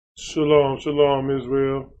Shalom, shalom,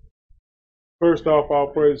 Israel. First off,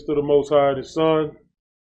 all praise to the Most High, His Son.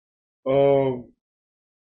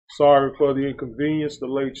 Sorry for the inconvenience, the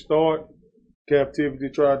late start. Captivity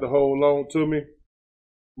tried to hold on to me.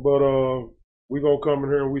 But we're going to come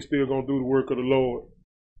in here and we still going to do the work of the Lord.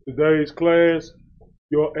 Today's class,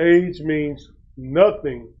 your age means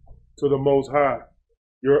nothing to the Most High.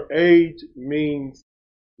 Your age means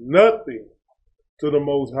nothing to the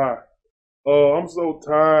Most High. I'm so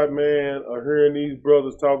tired, man, of hearing these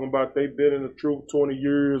brothers talking about they've been in the truth 20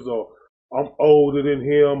 years, or I'm older than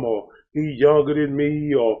him, or he younger than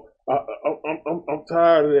me, or I'm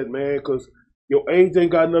tired of that, man, because your age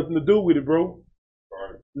ain't got nothing to do with it, bro.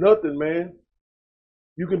 Right. Nothing, man.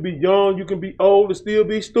 You can be young, you can be old, and still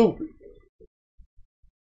be stupid.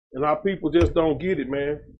 And our people just don't get it,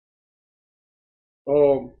 man.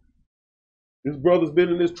 This brother's been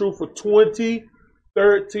in this truth for 20,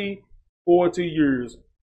 30, 40 years.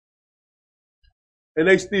 And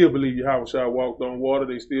they still believe Yahushua walked on water.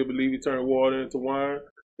 They still believe he turned water into wine.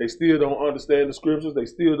 They still don't understand the scriptures. They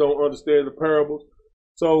still don't understand the parables.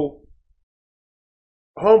 So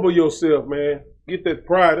humble yourself, man. Get that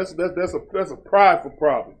pride. That's a prideful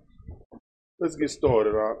problem. Let's get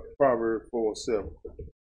started on Proverbs 4:7.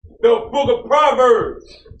 The book of Proverbs,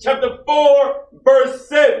 chapter 4, verse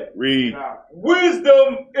 7. Read.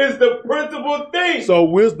 Wisdom is the principal thing. So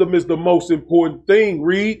wisdom is the most important thing.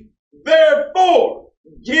 Read. Therefore,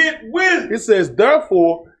 get wisdom. It says,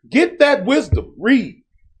 therefore, get that wisdom. Read.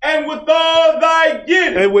 And with all thy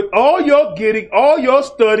getting. And with all your getting, all your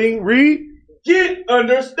studying, read. Get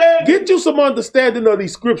understanding. Get you some understanding of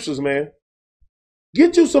these scriptures, man.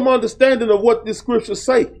 Get you some understanding of what these scriptures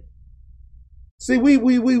say. See, we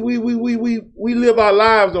live our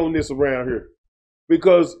lives on this around here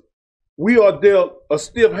because we are dealt a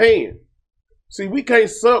stiff hand. See, we can't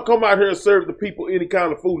come out here and serve the people any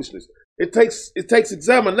kind of foolishness. It takes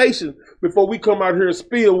examination before we come out here and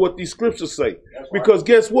spill what these scriptures say. That's because right.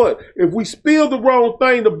 Guess what? If we spill the wrong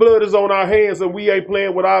thing, the blood is on our hands and we ain't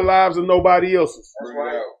playing with our lives and nobody else's. That's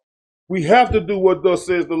right. We have to do what thus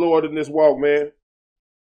says the Lord in this walk, man.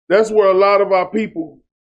 That's where a lot of our people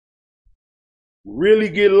really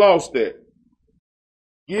get lost at.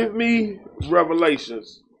 Give me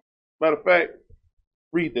Revelations. Matter of fact,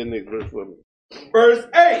 read that next verse for me. Verse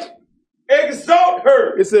 8. Exalt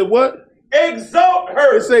her. It said what? Exalt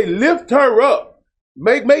her. It said lift her up.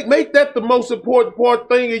 Make that the most important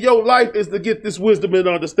thing in your life is to get this wisdom and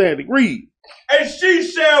understanding. Read. And she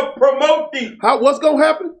shall promote thee. What's going to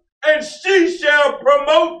happen? And she shall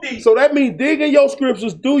promote thee. So that means dig in your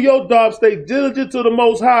scriptures, do your job, stay diligent to the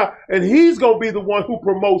Most High, and he's going to be the one who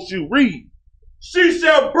promotes you. Read. She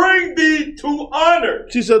shall bring thee to honor.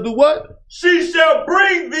 She shall do what? She shall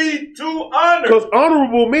bring thee to honor. Because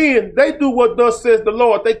honorable men, they do what thus says the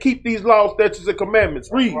Lord. They keep these laws, statutes, and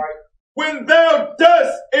commandments. Read. Right. When thou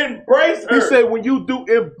dost embrace her. He said when you do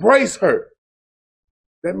embrace her,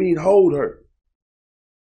 that means hold her,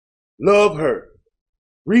 love her,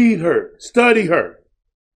 read her, study her.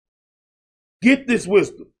 Get this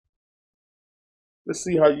wisdom. Let's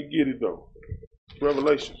see how you get it though.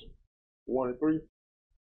 Revelation 1 and 3.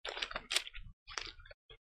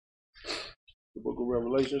 The book of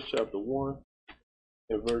Revelation, chapter 1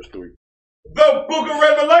 and verse 3. The book of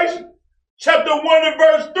Revelation, chapter 1 and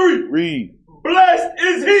verse 3. Read. Blessed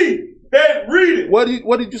is he that readeth.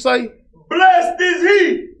 What did you say? Blessed is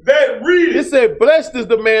he that readeth. It said, blessed is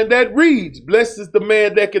the man that reads. Blessed is the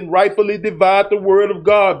man that can rightfully divide the word of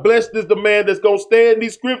God. Blessed is the man that's going to stand in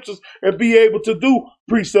these scriptures and be able to do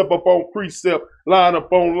precept upon precept, line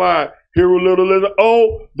upon line. Here a little in the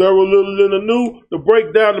old, there a little in the new, to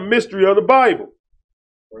break down the mystery of the Bible.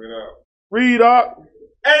 Bring it out. Read out.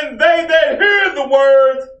 And they that hear the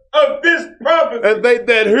words of this prophecy. And they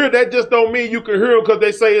that hear, that just don't mean you can hear them because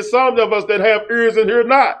they say it's some of us that have ears and hear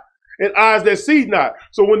not, and eyes that see not.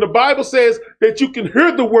 So when the Bible says that you can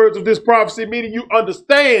hear the words of this prophecy, meaning you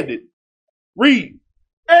understand it, read.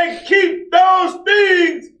 And keep those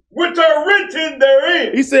things which are written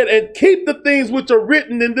therein. He said, and keep the things which are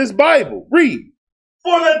written in this Bible. Read.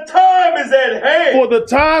 For the time is at hand. For the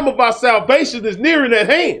time of our salvation is nearing at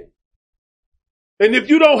hand. And if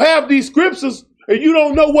you don't have these scriptures and you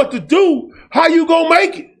don't know what to do, how you gonna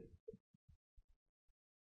make it?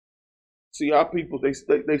 See, our people, they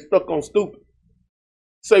stuck on stupid.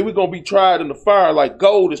 Say we're gonna be tried in the fire like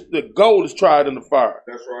gold is tried in the fire.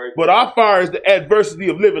 That's right. But our fire is the adversity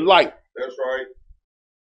of living light. That's right.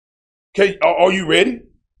 Are you ready?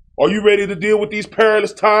 Are you ready to deal with these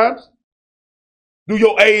perilous times? Do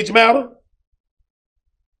your age matter?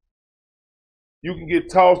 You can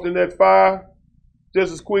get tossed in that fire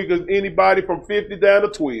just as quick as anybody from 50 down to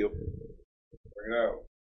 12. Bring it out.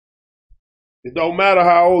 It don't matter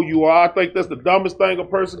how old you are. I think that's the dumbest thing a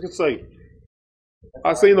person can say.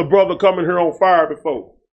 I seen a brother come in here on fire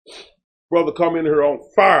before. Brother come in here on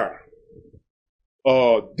fire.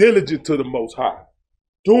 Diligent to the Most High.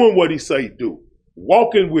 Doing what he say do.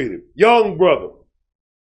 Walking with him. Young brother.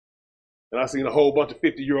 And I seen a whole bunch of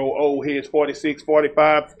 50-year-old old heads, 46,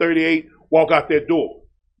 45, 38, walk out that door.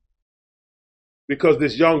 Because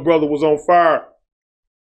this young brother was on fire.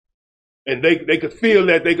 And they could feel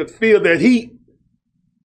that heat.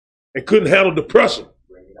 And couldn't handle the pressure.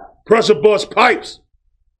 Pressure bust pipes.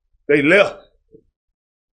 They left.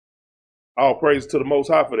 All praise to the Most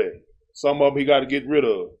High for that. Some of them he got to get rid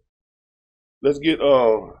of. Let's get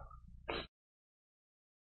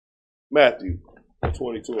Matthew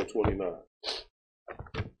 22 and 29.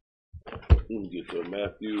 Let me get to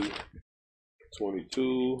Matthew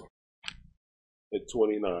 22 and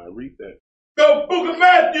 29. Read that. The book of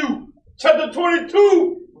Matthew, chapter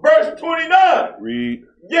 22, verse 29. Read.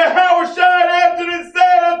 Yahweh shine answered and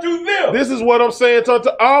said unto them, This is what I'm saying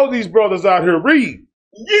to all these brothers out here. Read.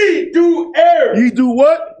 Ye do err. Ye do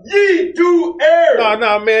what? Ye do err.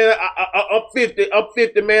 Nah, man. I'm 50. I'm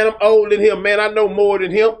 50, man. I'm older than him, man. I know more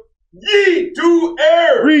than him. Ye do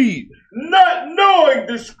err. Read. Not knowing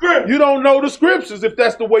the scripture. You don't know the scriptures if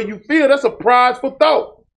that's the way you feel. That's a prideful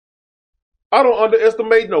thought. I don't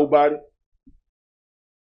underestimate nobody.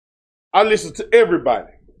 I listen to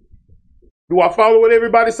everybody. Do I follow what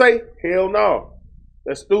everybody say? Hell no.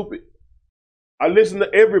 That's stupid. I listen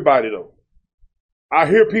to everybody though. I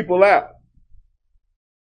hear people out.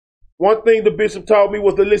 One thing the bishop taught me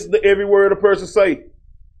was to listen to every word a person say.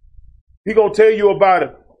 He gonna tell you about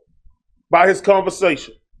it by his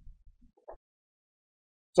conversation.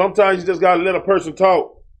 Sometimes you just gotta let a person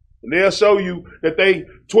talk, and they'll show you that they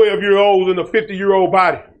 12-year-olds in a 50-year-old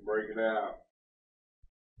body. Break it out.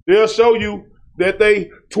 They'll show you that they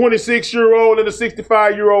 26-year-old in a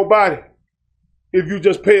 65-year-old body if you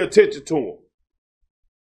just pay attention to them.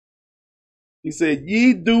 He said,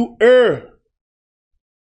 ye do err,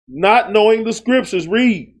 not knowing the scriptures.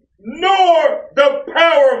 Read. Nor the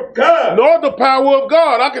power of God. Nor the power of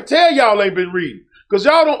God. I can tell y'all ain't been reading. Because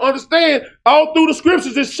y'all don't understand. All through the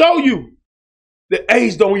scriptures, it show you that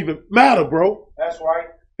age don't even matter, bro. That's right.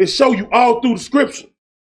 It show you all through the scripture.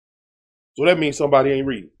 So that means somebody ain't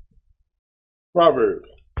reading. Proverbs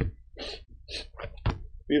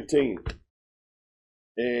 15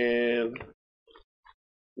 and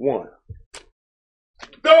 1.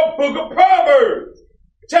 The book of Proverbs,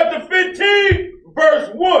 chapter 15,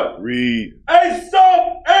 verse 1. Read. A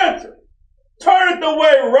soft answer turneth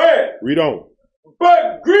away wrath, Read on.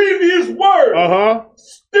 but grievous words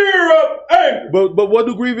stir up anger. But what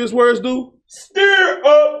do grievous words do? Stir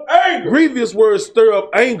up anger. Grievous words stir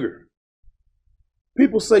up anger.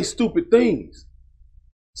 People say stupid things.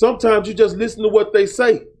 Sometimes you just listen to what they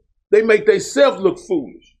say. They make themselves look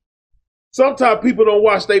foolish. Sometimes people don't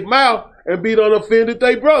wash their mouth and be done offended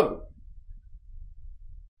their brother.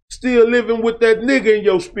 Still living with that nigga in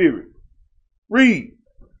your spirit. Read.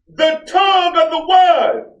 The tongue of the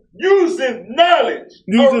wise uses knowledge.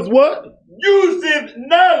 Uses what? Uses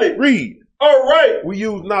knowledge. Read. All right. We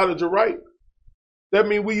use knowledge aright. That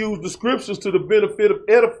means we use the scriptures to the benefit of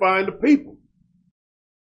edifying the people.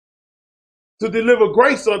 To deliver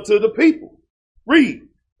grace unto the people. Read.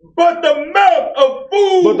 But the mouth of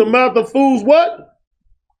fools. But the mouth of fools what?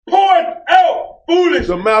 Poured out foolishness.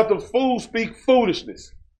 The mouth of fools speak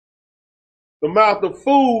foolishness. The mouth of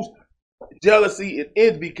fools, jealousy and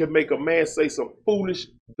envy can make a man say some foolish,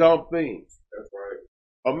 dumb things. That's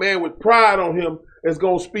right. A man with pride on him is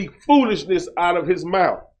going to speak foolishness out of his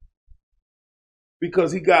mouth.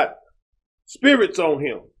 Because he got spirits on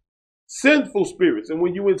him. Sinful spirits. And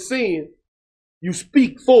when you in sin, you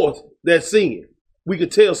speak forth that sin. We can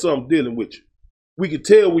tell something dealing with you. We can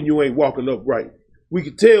tell when you ain't walking upright. We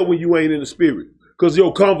can tell when you ain't in the spirit. Because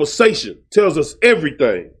your conversation tells us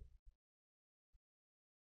everything.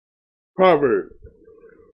 Proverbs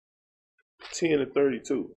 10 and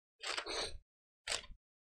 32.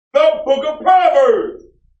 The book of Proverbs,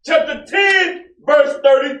 chapter 10, verse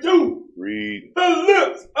 32. Read. The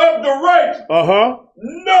lips of the righteous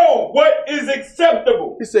know what is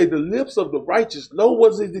acceptable. He say the lips of the righteous know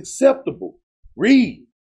what is acceptable. Read.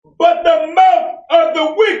 But the mouth of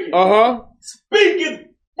the wicked speaketh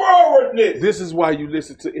forwardness. This is why you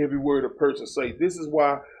listen to every word a person say. This is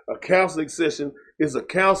why a counseling session is a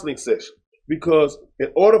counseling session. Because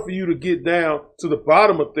in order for you to get down to the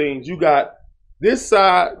bottom of things, you got this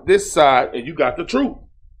side, and you got the truth.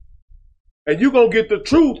 And you're going to get the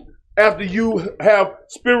truth after you have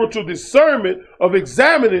spiritual discernment of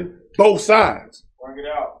examining both sides. Bring it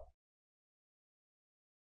out.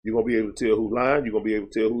 You're going to be able to tell who's lying. You're going to be able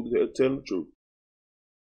to tell who's telling the truth.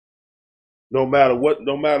 No matter what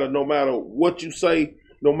you say,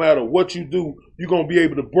 no matter what you do, you're going to be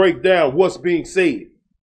able to break down what's being said.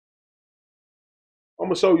 I'm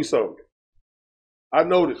going to show you something. I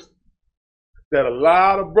noticed that a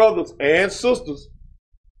lot of brothers and sisters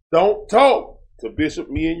don't talk to Bishop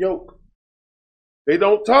Me and Yoke. They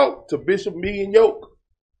don't talk to Bishop Me and Yoke.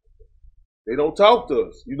 They don't talk to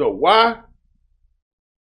us. You know why?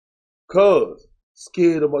 Because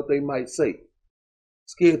scared of what they might say.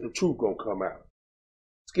 Scared the truth gonna come out.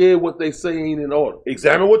 Scared what they say ain't in order.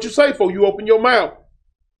 Examine what you say before you open your mouth.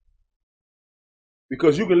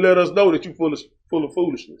 Because you can let us know that you're full of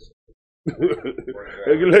foolishness. You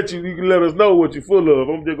can let us know what you're full of.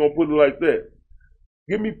 I'm just gonna put it like that.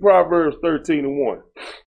 Give me Proverbs 13:1.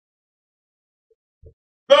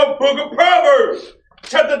 The book of Proverbs,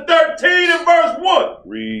 chapter 13 and verse 1.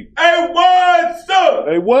 Read. A wise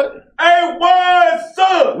son. A what? A wise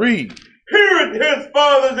son. Read. Heareth his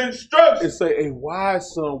father's instruction. It say a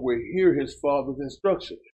wise son will hear his father's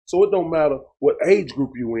instruction. So it don't matter what age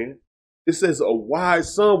group you in. It says a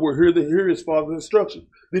wise son will hear his father's instruction.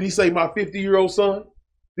 Did he say my 50-year-old son?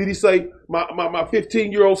 Did he say my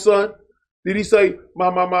 15-year-old son? Did he say my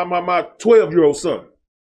 12-year-old son?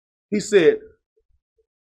 He said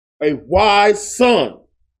a wise son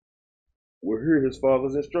will hear his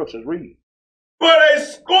father's instructions. Read. But a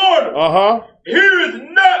scorner heareth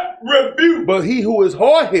not rebuke. But he who is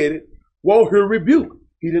hard-headed won't hear rebuke.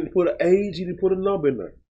 He didn't put an age, he didn't put a number in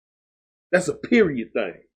there. That's a period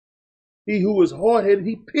thing. He who is hard-headed,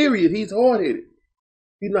 he's hard-headed.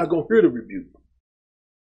 He's not going to hear the rebuke.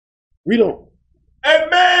 Read on. A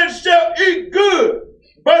man shall eat good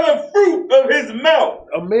by the fruit of his mouth.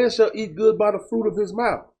 A man shall eat good by the fruit of his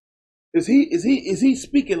mouth. Is he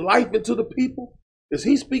speaking life into the people? Is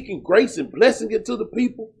he speaking grace and blessing into the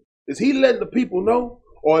people? Is he letting the people know?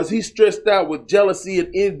 Or is he stressed out with jealousy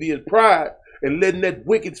and envy and pride and letting that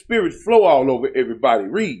wicked spirit flow all over everybody?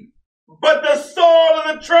 Read. But the soul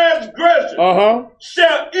of the transgression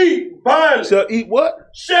shall eat violence. Shall eat what?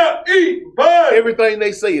 Shall eat violence. Everything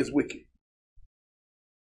they say is wicked.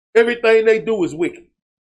 Everything they do is wicked.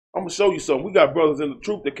 I'm going to show you something. We got brothers in the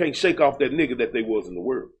truth that can't shake off that nigga that they was in the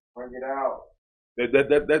world. Bring it out.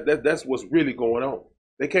 That's what's really going on.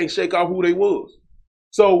 They can't shake off who they was.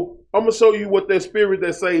 So I'm going to show you what that spirit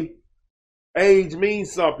that say age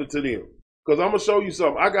means something to them. Because I'm going to show you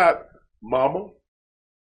something. I got mama,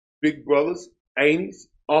 big brothers, aunties,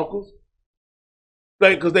 uncles.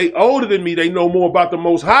 Because they older than me, they know more about the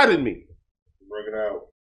Most High than me. Bring it out.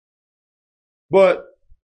 But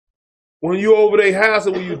when you're over their house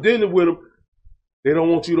and when you're dealing with them, they don't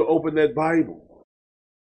want you to open that Bible.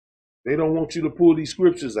 They don't want you to pull these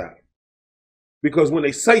scriptures out. Because when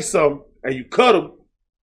they say something and you cut them,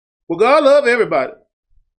 well, God love everybody.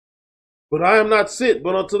 But I am not sent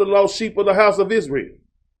but unto the lost sheep of the house of Israel.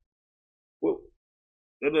 Well,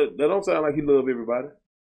 that don't sound like he love everybody.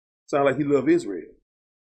 Sound like he love Israel.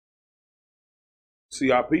 See,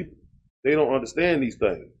 our people, they don't understand these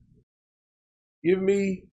things. Give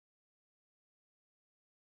me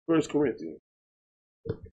 1 Corinthians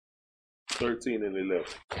 13 and 11.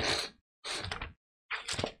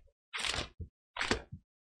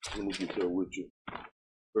 Let me get there with you.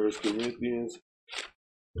 1 Corinthians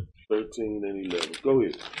 13 and 11. Go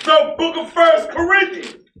ahead. The book of 1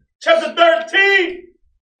 Corinthians, chapter 13,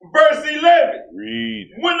 verse 11.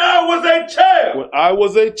 Read. When I was a child. When I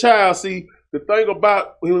was a child. See, the thing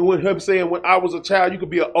about when him saying when I was a child, you could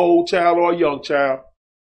be an old child or a young child.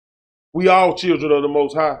 We all children of the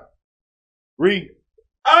Most High. Read.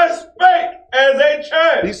 I spake as a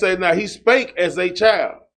child. He said, now he spake as a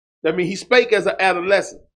child. That means he spake as an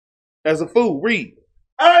adolescent, as a fool. Read.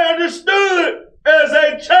 I understood as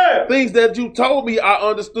a child. Things that you told me I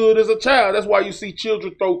understood as a child. That's why you see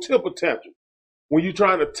children throw temper tantrums. When you're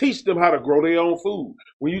trying to teach them how to grow their own food.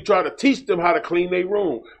 When you're trying to teach them how to clean their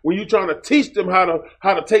room. When you're trying to teach them how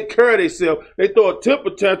to take care of themselves. They throw a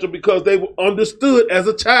temper tantrum because they were understood as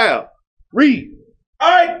a child. Read.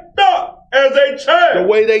 I thought as a child. The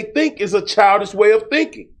way they think is a childish way of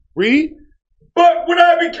thinking. Read. But when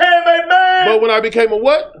I became a man. But when I became a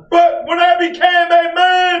what? But when I became a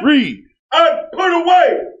man. Read. I put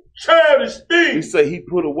away childish things. He said he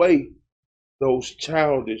put away those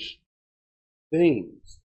childish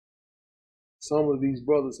things. Some of these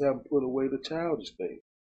brothers haven't put away the childish things.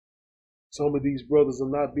 Some of these brothers are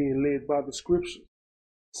not being led by the scriptures.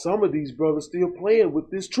 Some of these brothers still playing with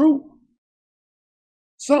this truth.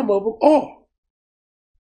 Some of them are.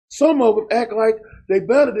 Some of them act like they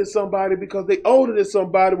better than somebody because they older than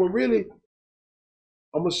somebody when really,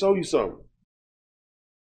 I'm going to show you something.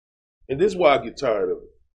 And this is why I get tired of it.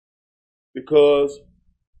 Because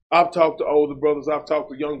I've talked to older brothers, I've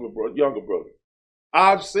talked to younger brothers.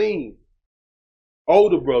 I've seen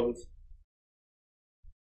older brothers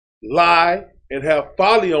lie and have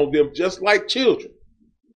folly on them just like children.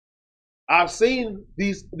 I've seen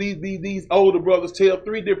these older brothers tell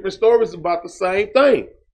 3 different stories about the same thing.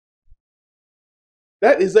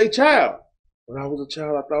 That is a child. When I was a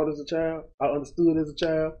child, I thought as a child. I understood as a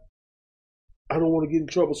child. I don't want to get in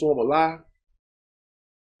trouble, so I'm a lie.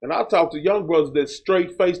 And I talk to young brothers that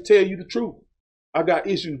straight face tell you the truth. I got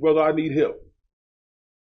issues, brother. I need help.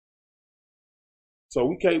 So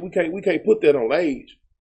we can't put that on age.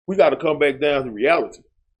 We got to come back down to reality.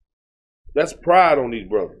 That's pride on these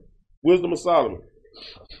brothers. Wisdom of Solomon.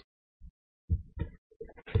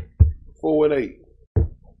 4 and 8.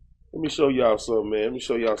 Let me show y'all something, man. Let me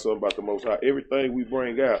show y'all something about the Most High. Everything we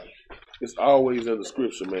bring out, it's always in the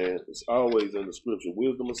scripture, man. It's always in the scripture.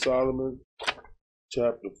 Wisdom of Solomon,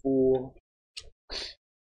 chapter 4,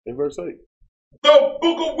 and verse 8. The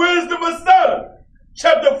book of Wisdom of Solomon,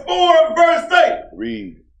 chapter 4 and verse 8.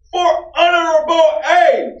 Read. For honorable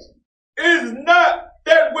age is not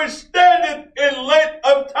that which standeth in length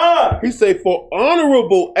of time. He say, for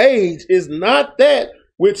honorable age is not that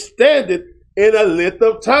which standeth in a length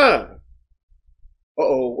of time.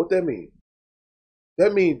 What that mean?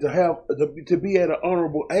 That means to be at an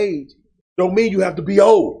honorable age don't mean you have to be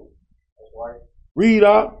old. Right. Read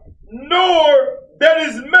out. Nor that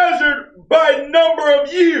is measured by number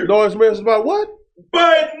of years. Nor is measured by what?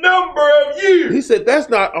 By number of years. He said that's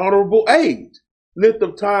not honorable age, length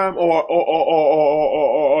of time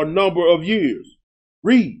or number of years.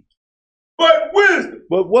 Read. But wisdom.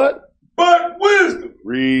 But what? But wisdom.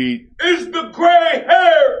 Read. Is the gray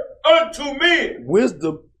hair unto men.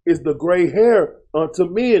 Wisdom is the gray hair unto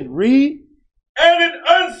men. Read. And an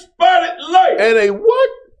unspotted life. And a what?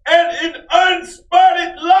 And an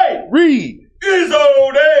unspotted life. Read. Is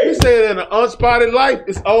old age. He said, and an unspotted life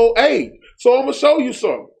is old age. So I'm going to show you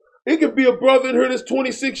something. It could be a brother in here that's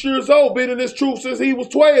 26 years old, been in this truth since he was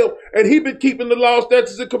 12, and he been keeping the law,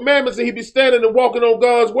 statutes, and commandments, and he be standing and walking on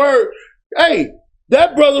God's word. Hey,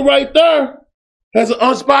 that brother right there has an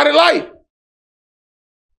unspotted life.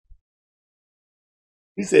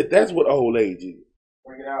 He said that's what old age is.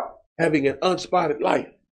 Bring it out. Having an unspotted life.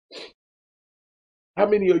 How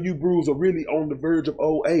many of you brews are really on the verge of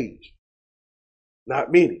old age?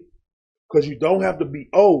 Not many. Because you don't have to be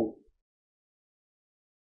old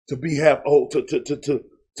to be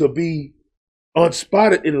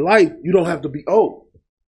unspotted in life. You don't have to be old.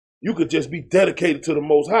 You could just be dedicated to the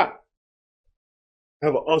Most High.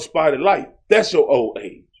 Have an unspotted life. That's your old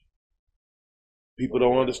age. People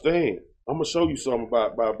don't understand. I'm gonna show you something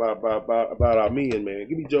about our men, man.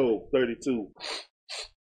 Give me Job 32.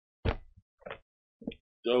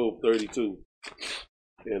 Job 32.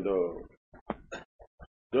 And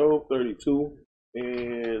Job 32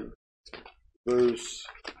 and verse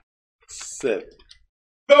 7.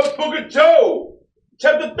 The book of Job,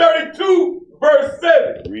 chapter 32, verse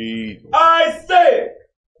 7. Read. I said,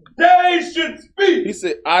 days should speak. He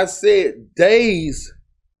said, I said, days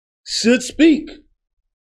should speak.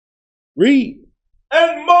 Read.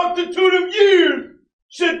 And multitude of years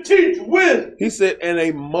should teach wisdom. He said, and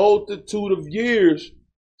a multitude of years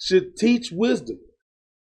should teach wisdom.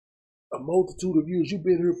 A multitude of years. You've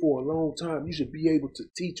been here for a long time. You should be able to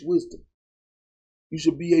teach wisdom. You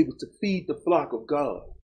should be able to feed the flock of God.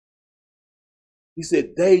 He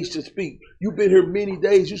said, days should speak. You've been here many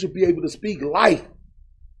days. You should be able to speak life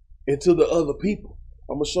into the other people.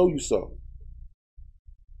 I'm going to show you something.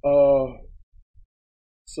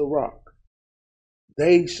 Sirach.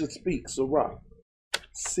 Days should speak. Sirach.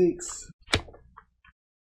 6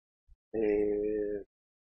 and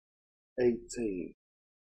 18.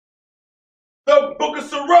 The book of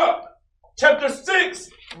Sirach, chapter 6,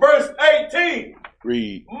 verse 18.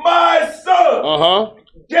 Read. My son,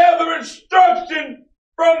 gather instruction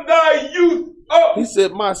from thy youth up. He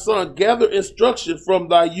said, my son, gather instruction from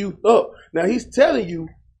thy youth up. Now he's telling you,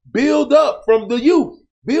 build up from the youth.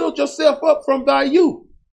 Build yourself up from thy youth.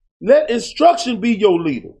 Let instruction be your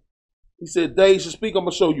leader. He said, they should speak. I'm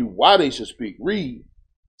going to show you why they should speak. Read.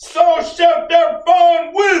 So shalt thou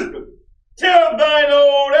find wisdom till thine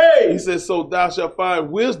old age. He said, so thou shalt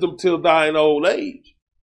find wisdom till thine old age.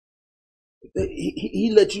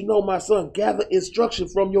 He let you know, my son, gather instruction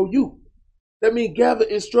from your youth. That means gather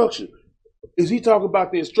instruction. Is he talking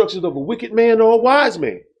about the instructions of a wicked man or a wise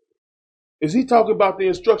man? Is he talking about the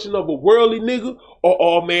instruction of a worldly nigga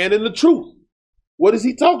or a man in the truth? What is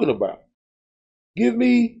he talking about? Give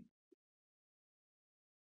me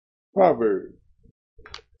Proverbs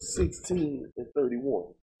 16 and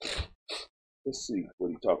 31. Let's see what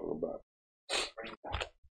he's talking about.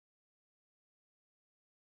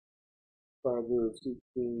 Proverbs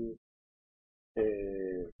 16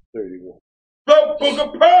 and 31. The book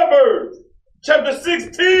of Proverbs, chapter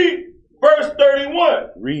 16, verse 31.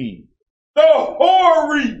 Read. The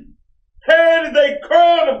hoary head is a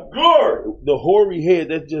crown of glory. The hoary head,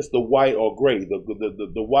 that's just the white or gray.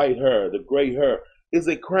 The white hair, the gray hair, is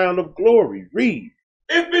a crown of glory. Read.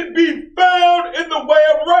 If it be found in the way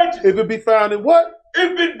of righteousness. If it be found in what?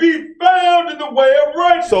 If it be found in the way of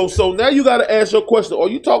righteousness. So now you got to ask your question. Are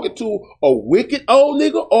you talking to a wicked old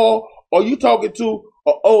nigga, or are you talking to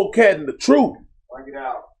an old cat in the truth? Bring it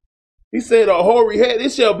out. He said, a hoary head,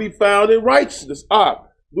 it shall be found in righteousness.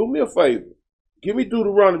 Do me a favor. Give me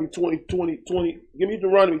Deuteronomy 20. Give me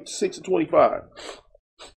Deuteronomy 6 and 25.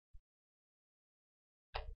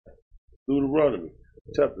 Deuteronomy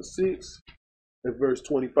chapter 6 and verse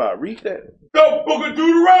 25. Read that. The book of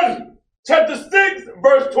Deuteronomy, chapter 6,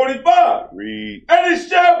 verse 25. Read. And it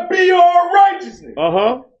shall be our righteousness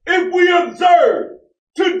if we observe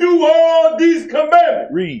to do all these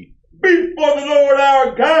commandments. Read. Before the Lord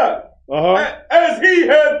our God. As he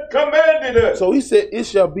hath commanded us. So he said, it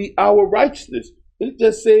shall be our righteousness. It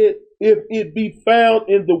just said, if it be found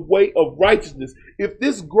in the way of righteousness. If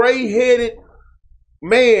this gray-headed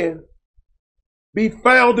man be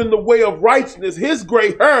found in the way of righteousness, his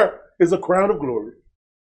gray hair is a crown of glory.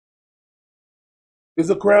 It's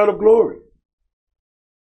a crown of glory.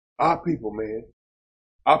 Our people, man.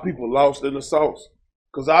 Our people lost in the sauce.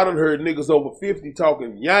 Because I done heard niggas over 50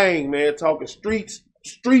 talking yang, man, talking street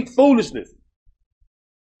foolishness.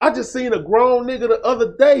 I just seen a grown nigga the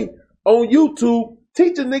other day on YouTube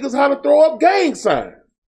teaching niggas how to throw up gang signs.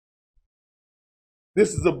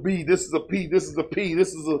 This is a B, this is a P, this is a P, this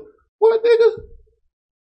is a... What, niggas?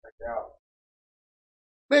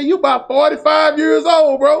 Man, you about 45 years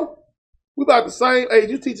old, bro. We about the same age.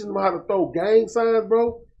 You teaching them how to throw gang signs,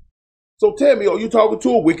 bro? So tell me, are you talking to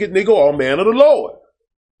a wicked nigga or a man of the Lord?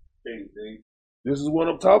 This is what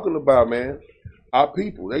I'm talking about, man. Our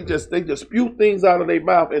people, they just spew things out of their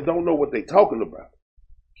mouth and don't know what they talking about.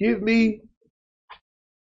 Give me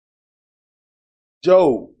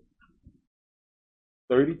Job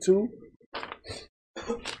 32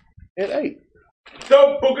 and 8.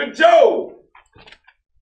 The book of Job,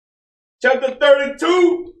 chapter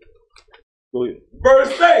 32, Go ahead.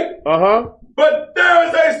 verse 8. But there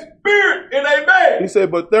is a spirit in a man. He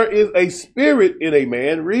said, but there is a spirit in a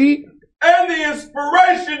man. Read. And the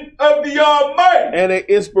inspiration of the Almighty. And an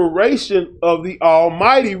inspiration of the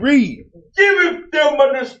Almighty. Read. Giveth them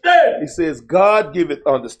understanding. He says, God giveth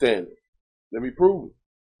understanding. Let me prove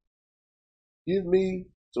it. Give me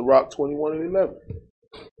Sirach 21 and 11.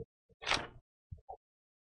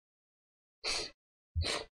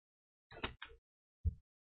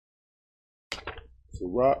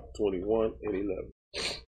 Sirach 21 and 11.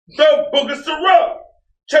 The book of Sirach,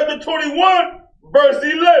 chapter 21, verse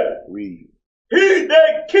 11. Read. He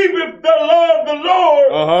that keepeth the law of the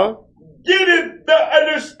Lord getteth the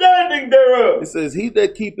understanding thereof. It says, he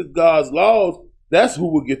that keepeth God's laws, that's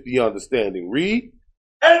who will get the understanding. Read.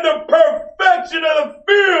 And the perfection of the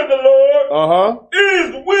fear of the Lord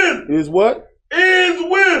is wisdom. Is what? Is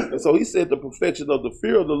wisdom. And so he said the perfection of the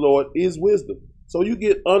fear of the Lord is wisdom. So you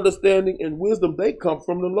get understanding and wisdom, they come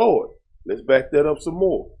from the Lord. Let's back that up some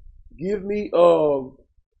more. Give me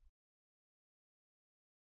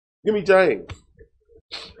James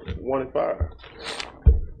 1 and 5.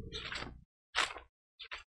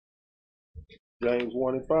 James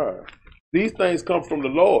 1 and 5. These things come from the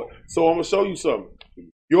Lord. So I'm going to show you something.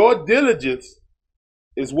 Your diligence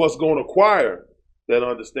is what's going to acquire that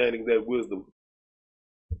understanding, that wisdom.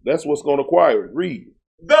 That's what's going to acquire it. Read.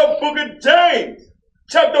 The book of James,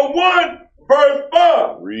 chapter 1, verse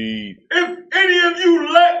 5. Read. If any of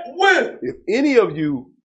you lack wisdom. If any of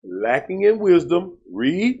you lacking in wisdom,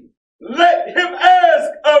 read. Let him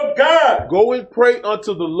ask of God. Go and pray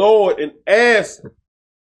unto the Lord and ask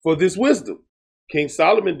for this wisdom. King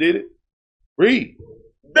Solomon did it. Read.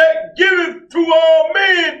 That giveth to all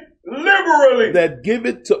men liberally. That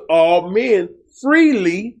giveth to all men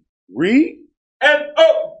freely. Read. And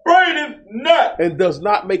upbraideth not. And does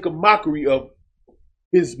not make a mockery of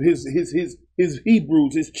his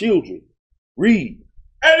Hebrews, his children. Read.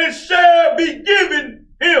 And it shall be given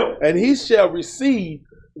him. And he shall receive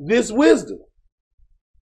this wisdom.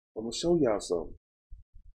 I'm going to show y'all something.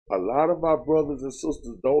 A lot of our brothers and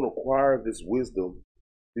sisters don't acquire this wisdom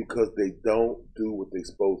because they don't do what they're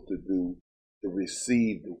supposed to do to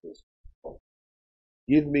receive the wisdom.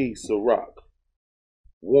 Give me Sirach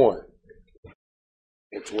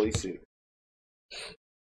 1:26.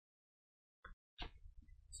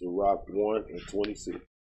 Sirach 1:26.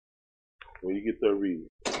 When you get there, read.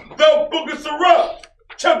 The book of Sirach,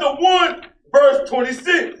 chapter 1, verse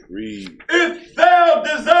 26. Read. If thou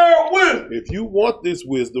desire wisdom, If you want this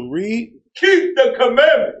wisdom, read. keep the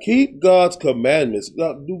commandments. Keep God's commandments.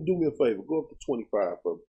 God, do me a favor. Go up to 25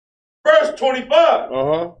 for me. Verse 25.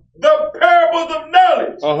 Uh-huh. The parables of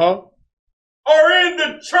knowledge Uh-huh. are in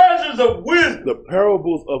the treasures of wisdom. The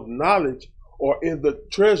parables of knowledge are in the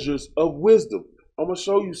treasures of wisdom. I'm going to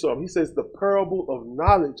show you something. He says the parable of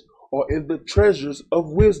knowledge are in the treasures of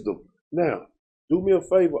wisdom. Now, do me a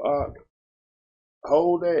favor,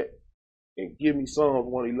 hold that and give me Psalms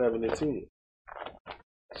 111 and 10.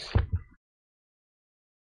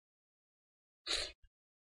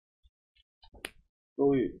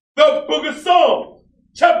 Go ahead. The book of Psalms,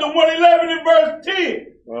 chapter 111 and verse 10.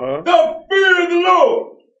 Uh-huh. The fear of the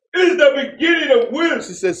Lord is the beginning of She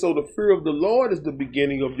wisdom. says, so the fear of the Lord is the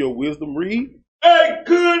beginning of your wisdom. Read. A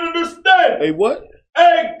good understanding. Hey, what?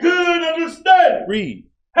 A good understanding. Read.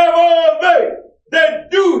 Have all they that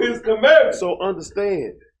do his commandments. So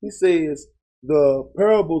understand, he says the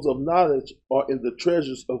parables of knowledge are in the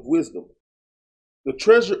treasures of wisdom. The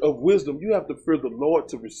treasure of wisdom, you have to fear the Lord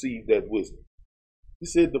to receive that wisdom. He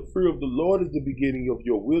said the fear of the Lord is the beginning of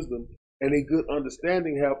your wisdom, and a good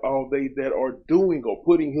understanding have all they that are doing or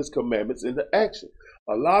putting his commandments into action.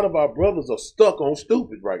 A lot of our brothers are stuck on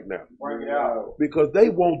stupid right now Bring it out. because they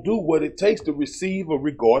won't do what it takes to receive or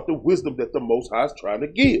regard the wisdom that the Most High is trying to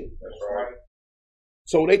give. That's right.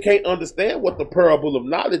 So they can't understand what the parable of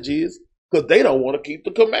knowledge is because they don't want to keep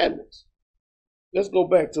the commandments. Let's go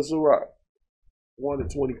back to Sirach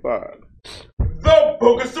 1:25. The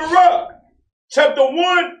book of Sirach, chapter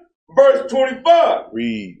 1, verse 25.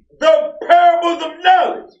 Read. The parables of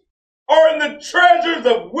knowledge are in the treasures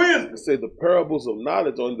of wisdom. It said the parables of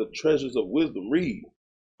knowledge are in the treasures of wisdom. Read.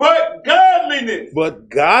 But godliness But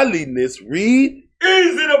godliness, read.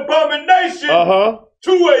 is an abomination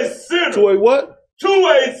to a sinner. To a what? To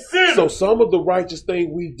a sinner. So some of the righteous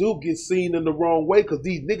thing we do get seen in the wrong way because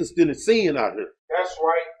these niggas still is sin out here. That's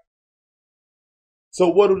right. So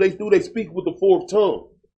what do? They speak with the fourth tongue.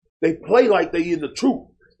 They play like they in the truth.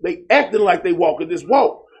 They acting like they walking this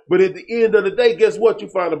walk. But at the end of the day, guess what? You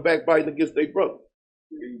find them backbiting against their brother.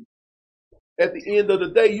 At the end of the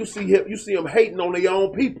day, you see them hating on their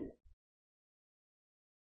own people.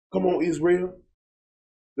 Come on, Israel.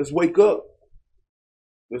 Let's wake up.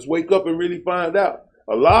 Let's wake up and really find out.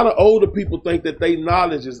 A lot of older people think that their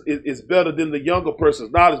knowledge is better than the younger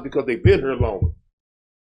person's knowledge because they've been here longer.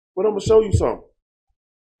 But I'm going to show you something.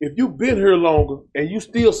 If you've been here longer and you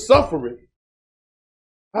still suffering,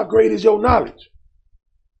 how great is your knowledge?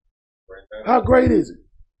 How great is it?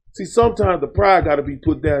 See, sometimes the pride got to be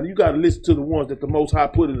put down. You got to listen to the ones that the Most High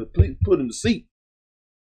put in the seat.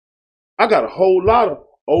 I got a whole lot of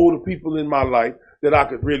older people in my life that I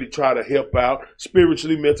could really try to help out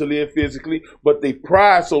spiritually, mentally, and physically, but they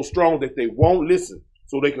pride so strong that they won't listen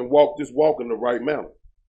so they can walk this walk in the right manner.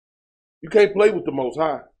 You can't play with the Most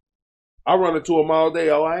High. I run into them all day.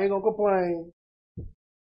 Oh, I ain't gonna complain.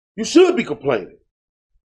 You should be complaining.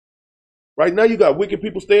 Right now, you got wicked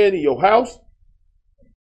people staying in your house,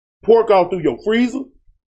 pork all through your freezer,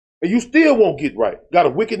 and you still won't get right. Got a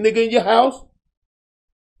wicked nigga in your house.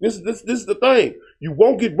 This is the thing. You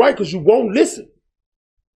won't get right because you won't listen.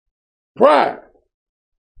 Pride.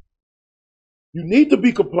 You need to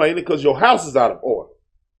be complaining because your house is out of order.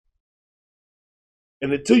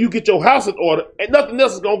 And until you get your house in order, and nothing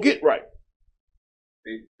else is going to get right.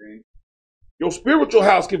 Your spiritual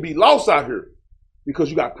house can be lost out here because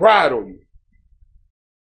you got pride on you.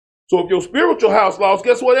 So if your spiritual house lost,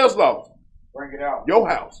 guess what else lost? Bring it out. Your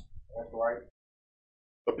house. That's right.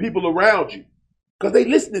 The people around you. Because they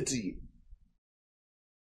listening to you.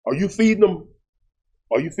 Are you feeding them?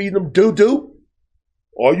 Are you feeding them doo-doo?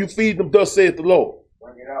 Or are you feeding them thus saith the Lord?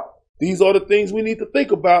 Bring it out. These are the things we need to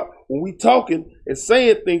think about when we talking and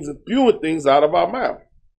saying things and spewing things out of our mouth.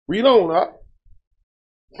 Read on, huh?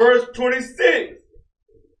 Verse 26.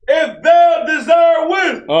 If thou desire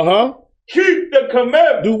wisdom, keep the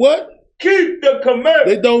commandment. Do what? Keep the commandment.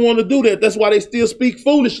 They don't want to do that. That's why they still speak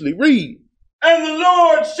foolishly. Read. And the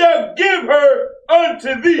Lord shall give her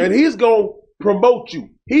unto thee. And he's going to promote you.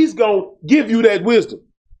 He's going to give you that wisdom.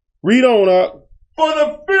 Read on, huh? For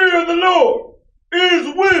the fear of the Lord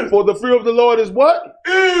is wisdom. For the fear of the Lord is what?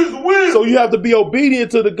 Is wisdom. So you have to be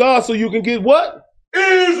obedient to the God so you can get what?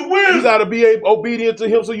 Is wisdom. You got to be obedient to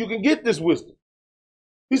him so you can get this wisdom.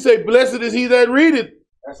 He said, blessed is he that readeth.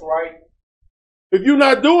 That's right. If you're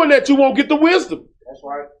not doing that, you won't get the wisdom. That's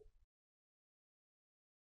right.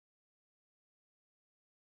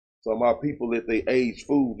 Some of our people, if they age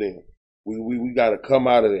food them, we got to come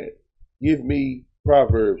out of that. Give me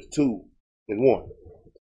Proverbs 2:1.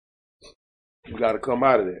 You got to come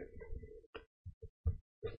out of that.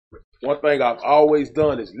 One thing I've always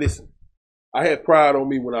done is listen. I had pride on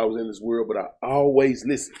me when I was in this world, but I always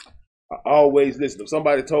listen. I always listen. If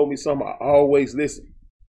somebody told me something, I always listen.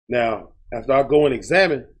 Now, after I go and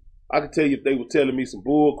examine, I can tell you if they were telling me some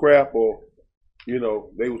bull crap or, you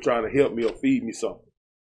know, they were trying to help me or feed me something.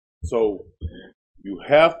 So you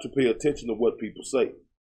have to pay attention to what people say.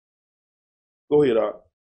 Go ahead, Art.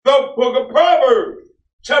 The book of Proverbs,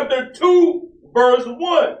 chapter 2, verse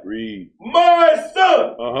 1. Read. My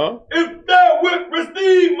son, if thou wilt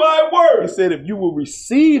receive my He words said, if you will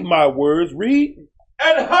receive my words, read.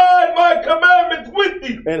 and hide my commandments with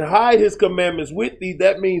thee, And hide his commandments with thee.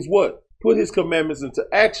 That means what? Put his commandments into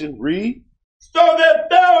action. Read. so that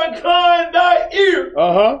thou incline thy ear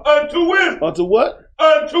unto wisdom. Unto what?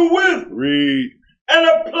 Unto wisdom. Read. And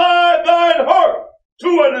apply thine heart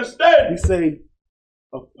to understanding. He say,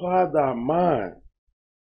 apply thy mind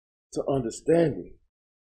to understanding.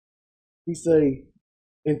 He say,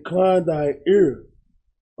 incline thy ear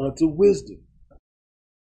unto wisdom.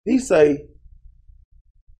 He say,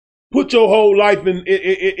 put your whole life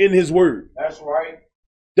in his word. That's right.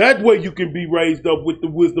 That way you can be raised up with the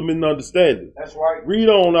wisdom and understanding. That's right. Read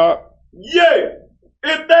on, Art. Yea,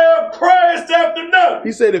 if thou criest after knowledge.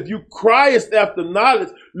 He said, if you criest after knowledge,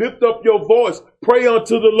 lift up your voice, pray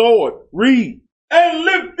unto the Lord. Read. And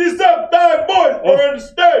lift this up thy voice for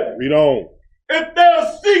understanding. Read on. If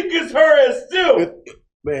thou seekest her as silver.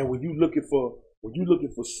 Man, when you looking for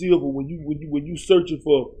silver, when you searching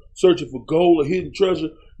for gold or hidden treasure,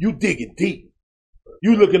 you digging deep.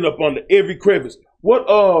 You looking up under every crevice. What's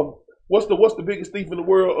the biggest thief in the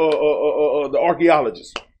world? The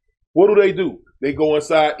archaeologists. What do? They go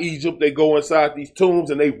inside Egypt, they go inside these tombs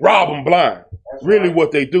and they rob them blind. That's really right.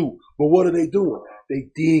 What they do. But what are they doing? They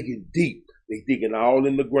digging deep. They digging all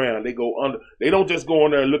in the ground. They go under. They don't just go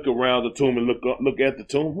in there and look around the tomb and look at the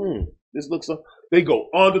tomb. This looks up. They go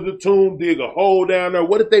under the tomb, dig a hole down there.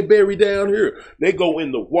 What if they bury down here? They go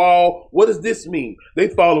in the wall. What does this mean? They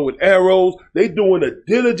follow with arrows. They doing a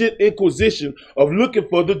diligent inquisition of looking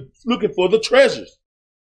for the treasures.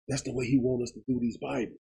 That's the way he wants us to do these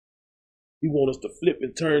Bibles. He wants us to flip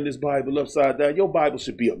and turn this Bible upside down. Your Bible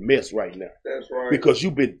should be a mess right now. That's right. Because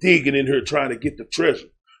you've been digging in here trying to get the treasure.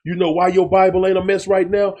 You know why your Bible ain't a mess right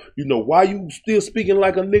now? You know why you still speaking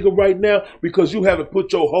like a nigga right now? Because you haven't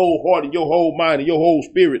put your whole heart and your whole mind and your whole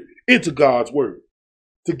spirit into God's word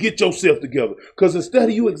to get yourself together. Because instead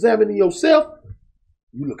of you examining yourself,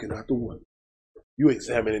 you looking out the window. You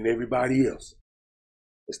examining everybody else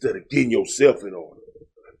instead of getting yourself in order.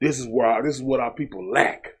 This is what our people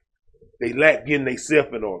lack. They lack getting themselves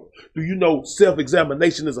in order. Do you know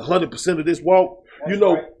self-examination is 100% of this walk? That's you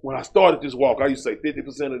know, right. When I started this walk, I used to say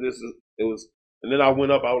 50% of this and then I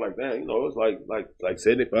went up. I was like, damn, it's like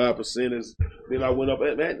 75% is. Then I went up,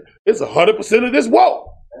 man, it's 100% of this walk.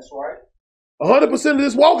 That's right. 100% of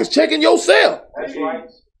this walk is checking yourself. That's right.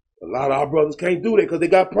 A lot of our brothers can't do that because they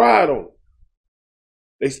got pride on them.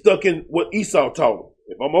 They stuck in what Esau taught them.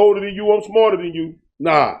 If I'm older than you, I'm smarter than you.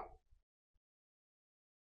 Nah.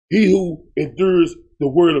 He who endures the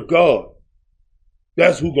word of God,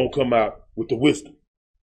 that's who gonna come out with the wisdom.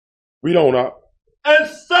 Read on out. And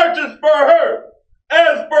searches for her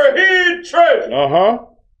as for hid treasure.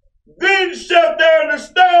 Then shalt thou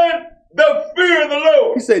understand the fear of the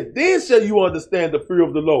Lord. He said, then shall you understand the fear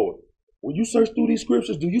of the Lord. When you search through these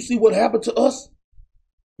scriptures, do you see what happened to us?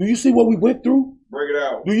 Do you see what we went through? Bring it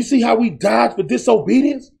out. Do you see how we died for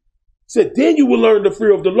disobedience? He said, then you will learn the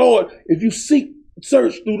fear of the Lord if you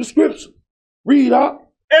search through the scripture. Read out.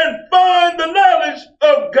 And find the knowledge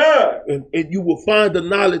of God. And you will find the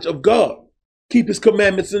knowledge of God. Keep his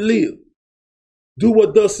commandments and live. Do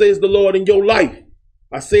what thus says the Lord in your life.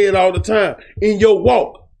 I say it all the time. In your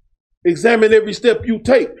walk. Examine every step you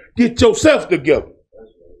take. Get yourself together.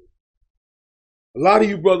 A lot of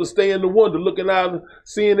you brothers stay in the wonder, looking out and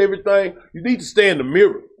seeing everything. You need to stay in the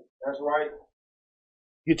mirror. That's right.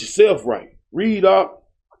 Get yourself right. Read up.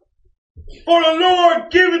 For the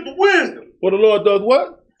Lord giveth wisdom. For the Lord does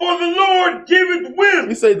what? For the Lord giveth wisdom.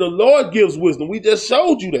 We say the Lord gives wisdom. We just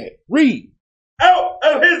showed you that. Read. Out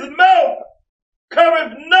of his mouth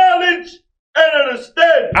cometh knowledge and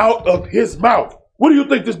understanding. Out of his mouth. What do you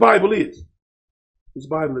think this Bible is? This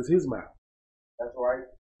Bible is his mouth. That's right.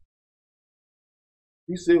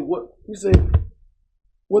 He said, what? He said,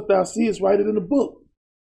 what thou seest, write it in the book.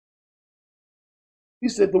 He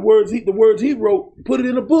said the words he wrote, put it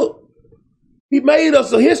in a book. He made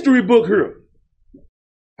us a history book here.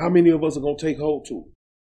 How many of us are going to take hold to it?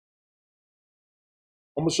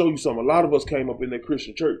 I'm going to show you something. A lot of us came up in that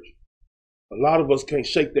Christian church. A lot of us can't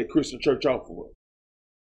shake that Christian church off of us.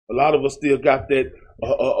 A lot of us still got that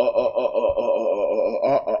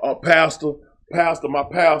my pastor,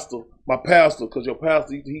 because your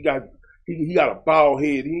pastor, he got a bald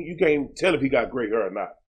head. You can't even tell if he got gray hair or not.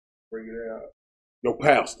 Bring it out. Your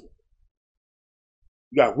pastor.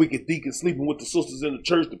 You got wicked deacons sleeping with the sisters in the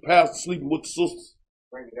church, the pastor sleeping with the sisters.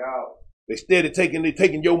 Bring it out. They steady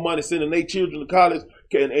taking your money, sending their children to college,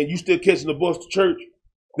 and you still catching the bus to church.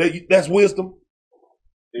 That's wisdom.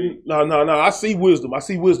 No. I see wisdom. I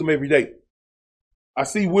see wisdom every day. I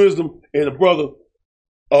see wisdom in a brother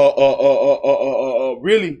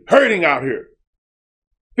really hurting out here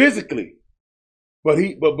physically, but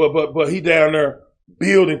he down there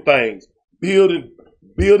building things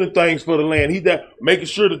for the land. He there making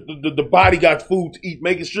sure that the body got food to eat,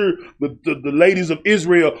 making sure the ladies of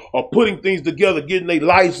Israel are putting things together, getting their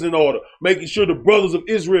lives in order, making sure the brothers of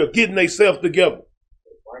Israel getting themselves together.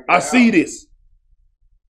 I see this.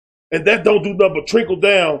 And that don't do nothing but trickle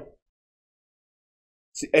down.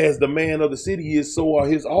 See, as the man of the city is, so are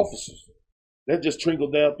his officers. That just trickle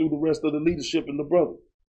down through the rest of the leadership and the brother.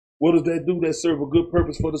 What does that do? That serve a good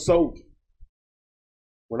purpose for the soldier.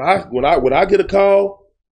 When I get a call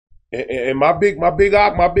and my big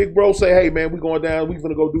bro say, hey man, we going down, we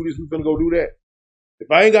finna go do this, we finna go do that. If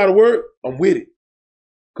I ain't gotta work, I'm with it.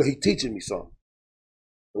 Cause he teaching me something.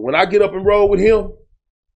 And when I get up and roll with him,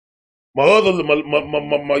 my little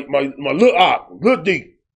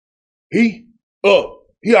D, he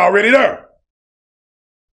already there.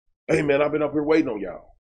 Hey man, I've been up here waiting on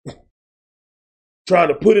y'all. Trying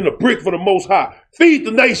to put in a brick for the Most High. Feed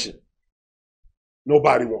the nation.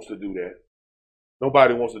 Nobody wants to do that.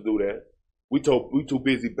 Nobody wants to do that. We too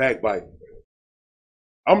busy backbiting.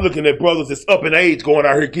 I'm looking at brothers that's up in age going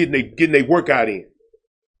out here getting their workout in.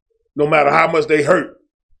 No matter how much they hurt.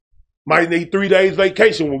 Might need 3 days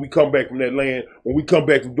vacation when we come back from that land, when we come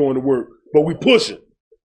back from doing the work. But we pushing.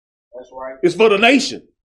 That's right. It's for the nation.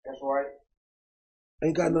 That's right.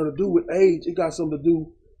 Ain't got nothing to do with age. It got something to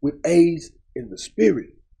do with age in the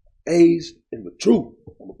spirit. Age in the truth.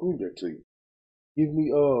 I'm going to prove that to you. Give me,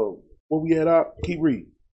 where we at out? Keep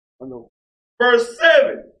reading. I know. Verse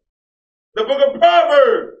 7. The book of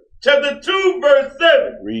Proverbs, chapter 2, verse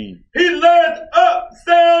 7. Read. He led up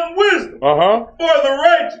sound wisdom for the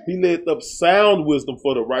righteous. He led up sound wisdom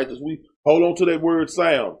for the righteous. We hold on to that word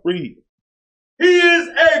sound. Read. He is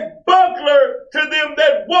a buckler to them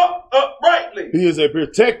that walk uprightly. He is a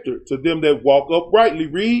protector to them that walk uprightly.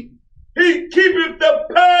 Read. He keepeth the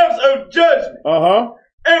paths of judgment.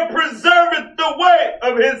 And preserveth the way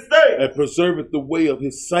of his saints. And preserveth the way of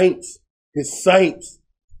his saints. His saints.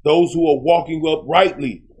 Those who are walking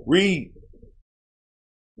uprightly. Read.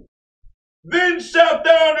 Then shalt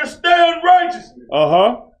thou understand righteousness.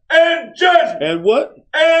 And judgment. And what?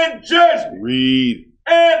 And judgment. Read.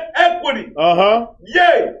 And equity.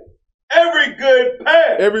 Yea, every good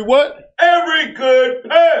path. Every what? Every good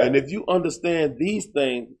path. And if you understand these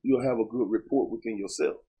things, you'll have a good report within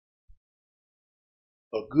yourself.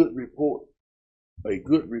 A good report. A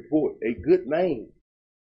good report. A good name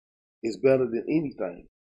is better than anything.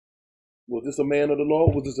 Was this a man of the law?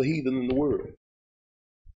 Was this a heathen in the world?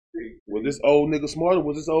 Was this old nigga smart or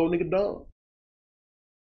was this old nigga dumb?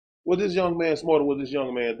 Was this young man smart or was this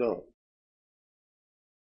young man dumb?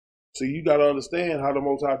 See, you got to understand how the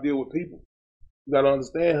Most High deal with people. You got to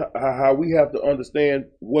understand how we have to understand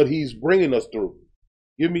what he's bringing us through.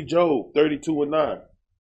 Give me Job 32:9.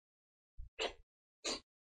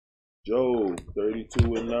 Job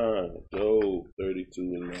 32:9. Job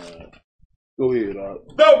 32:9. Go ahead,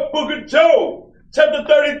 The book of Job, chapter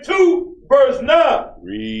 32, verse 9.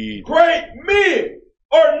 Read. Great men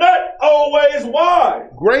are not always wise.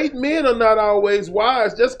 Great men are not always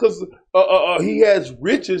wise. Just because he has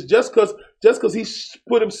riches, just because he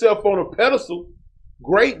put himself on a pedestal,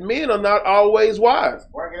 great men are not always wise.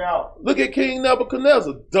 Work it out. Look at King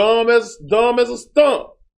Nebuchadnezzar, dumb as a stump.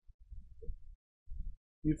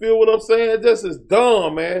 You feel what I'm saying? Just as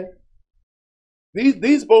dumb, man.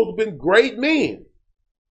 These supposed to have been great men.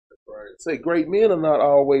 Right. Say great men are not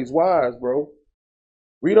always wise, bro.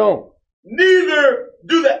 Read on. Neither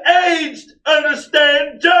do the aged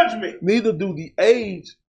understand judgment. Neither do the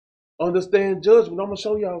aged understand judgment. I'm going to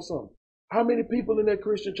show y'all something. How many people in that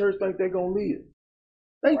Christian church think they're going to live?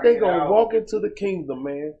 Think they're going to walk into the kingdom,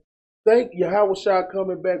 man. Think Yahweh Shai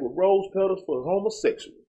coming back with rose petals for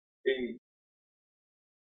homosexuals.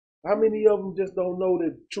 How many of them just don't know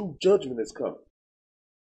that true judgment is coming?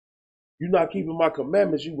 You're not keeping my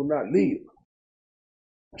commandments, you will not live.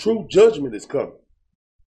 True judgment is coming.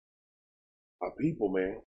 Our people,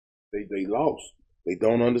 man, they lost. They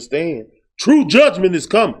don't understand. True judgment is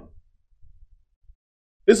coming.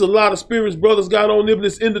 There's a lot of spirits brothers got on them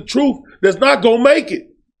that's in the truth that's not going to make it.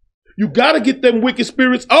 You got to get them wicked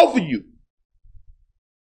spirits off of you.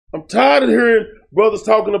 I'm tired of hearing brothers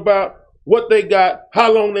talking about what they got,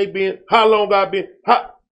 how long they been, how long I been.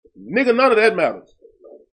 Nigga, none of that matters.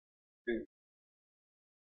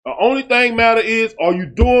 The only thing matter is, are you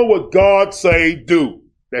doing what God say do?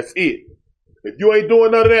 That's it. If you ain't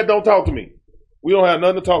doing none of that, don't talk to me. We don't have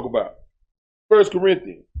nothing to talk about. 1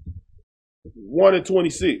 Corinthians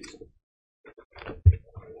 1:26.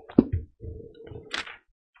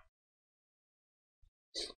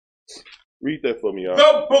 Read that for me, y'all.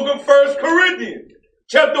 The book of 1 Corinthians,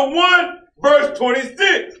 chapter 1, verse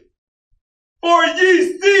 26. For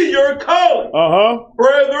ye see your calling,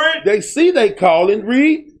 brethren. They see they calling.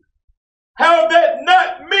 Read. How that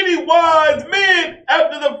not many wise men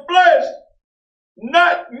after the flesh,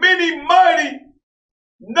 not many mighty,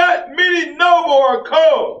 not many noble are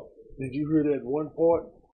called. Did you hear that one part?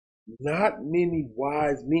 Not many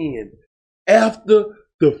wise men after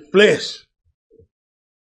the flesh.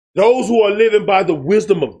 Those who are living by the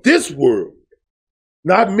wisdom of this world,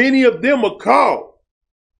 not many of them are called.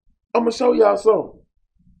 I'm going to show y'all something.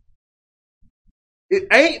 It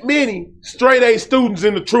ain't many straight A students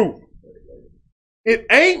in the truth. It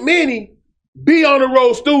ain't many be on the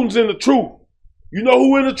road students in the truth. You know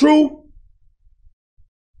who in the truth?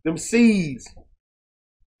 Them C's.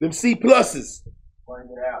 Them C pluses. Bring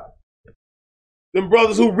it out. Them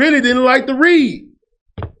brothers who really didn't like to read.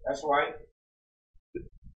 That's right.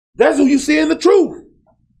 That's who you see in the truth.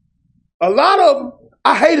 A lot of them,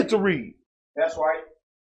 I hated to read. That's right.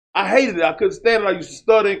 I hated it. I couldn't stand it. I used to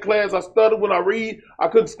study in class. I stuttered when I read. I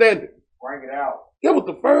couldn't stand it. Bring it out. That was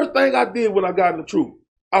the first thing I did when I got in the truth.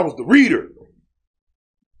 I was the reader.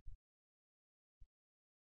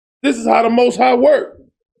 This is how the Most High works.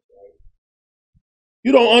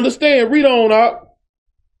 You don't understand. Read on out.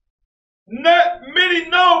 Not many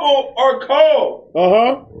noble are called.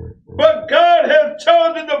 But God has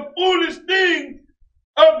chosen the foolish things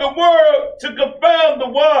of the world to confound the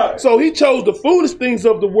wise. So he chose the foolish things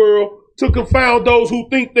of the world to confound those who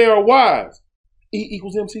think they are wise. E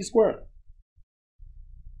equals MC squared.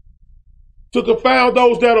 To confound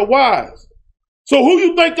those that are wise. So who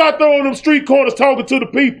you think out there on them street corners talking to the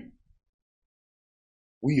people?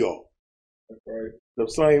 We are. That's right. The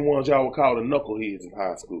same ones y'all would call the knuckleheads in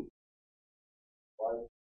high school. Right.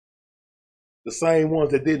 The same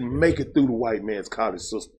ones that didn't make it through the white man's college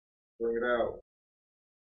system. Bring it out.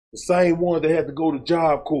 The same ones that had to go to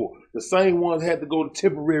Job Corps. The same ones that had to go to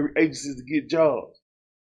temporary agencies to get jobs.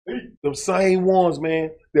 The same ones,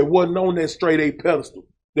 man, that wasn't on that straight A pedestal.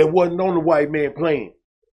 That wasn't on the white man plane.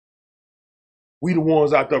 We the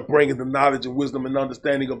ones out there bringing the knowledge and wisdom and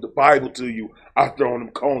understanding of the Bible to you out there on them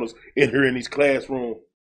corners in here in these classrooms.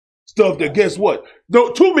 Stuff that, guess what?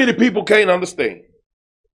 Too many people can't understand.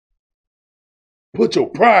 Put your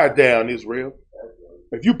pride down, Israel.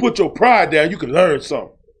 If you put your pride down, you can learn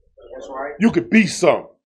something. That's right. You can be something.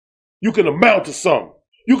 You can amount to something.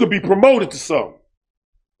 You can be promoted to something.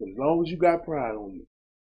 But as long as you got pride on you,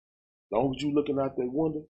 as long as you looking out that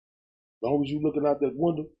window, as long as you looking out that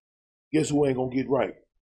window, guess who ain't gonna get right?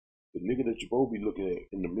 The nigga that you're supposed to be looking at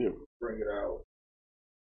in the mirror. Bring it out.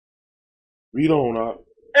 Read on out.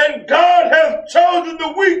 And God has chosen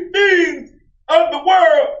the weak things of the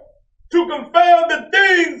world to confound the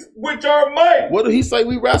things which are mighty. What did he say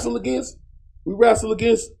we wrestle against? We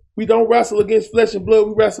don't wrestle against flesh and blood.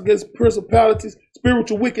 We wrestle against principalities,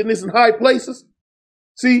 spiritual wickedness in high places.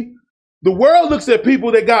 See, the world looks at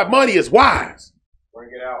people that got money as wise. Bring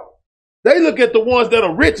it out. They look at the ones that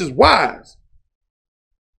are rich as wise.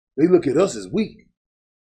 They look at us as weak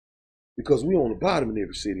because we on the bottom in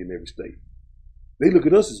every city and every state. They look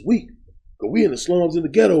at us as weak because we in the slums and the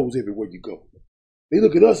ghettos everywhere you go. They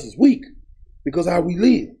look at us as weak because how we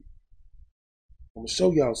live. I'm going to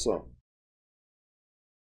show y'all something.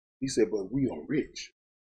 He said, but we are rich.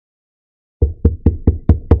 A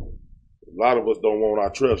lot of us don't want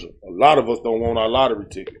our treasure. A lot of us don't want our lottery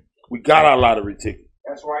ticket. We got our lottery ticket.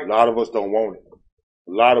 That's right. A lot of us don't want it.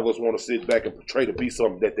 A lot of us want to sit back and portray to be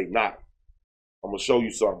something that they not. I'm going to show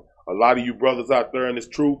you something. A lot of you brothers out there in this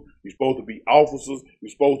truth, you're supposed to be officers.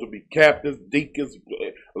 You're supposed to be captains, deacons.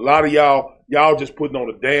 A lot of y'all just putting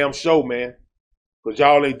on a damn show, man. Because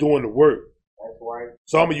y'all ain't doing the work. That's right.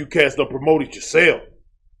 Some of you cats done promoted yourself.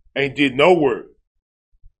 Ain't did no work.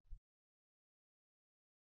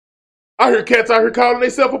 I hear cats out here calling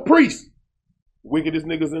themselves a priest. Wickedest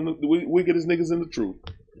niggas in the truth.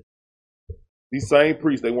 These same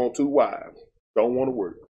priests, they want 2 wives. Don't want to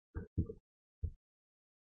work.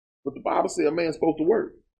 But the Bible says a man's supposed to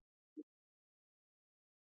work.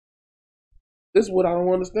 This is what I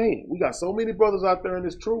don't understand. We got so many brothers out there in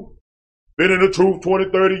this truth. Been in the truth 20,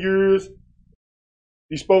 30 years.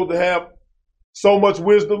 You're supposed to have so much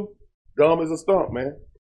wisdom. Dumb as a stump, man.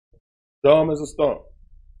 Dumb as a stump.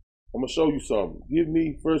 I'm going to show you something. Give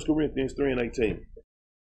me 1 Corinthians 3 and 18.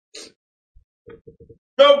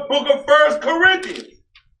 The book of 1 Corinthians,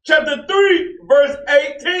 chapter 3, verse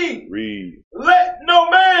 18. Read. Let no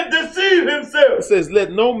man deceive himself. It says,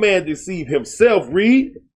 let no man deceive himself.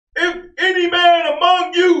 Read. If any man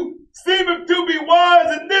among you seemeth to be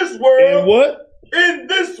wise in this world. In what? In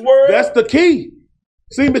this world. That's the key.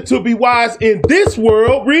 Seemeth to be wise in this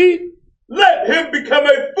world. Read. Let him become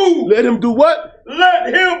a fool. Let him do what?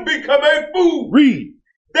 Let him become a fool. Read.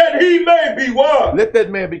 That he may be wise. Let that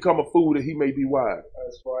man become a fool that he may be wise.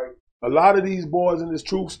 That's right. A lot of these boys in this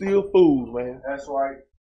truth still fools, man. That's right.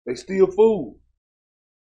 They still fools.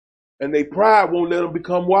 And they pride won't let them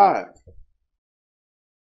become wise.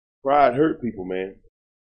 Pride hurt people, man.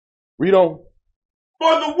 Read on.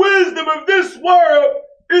 For the wisdom of this world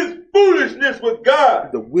is foolishness with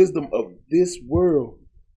God. The wisdom of this world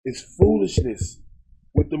is foolishness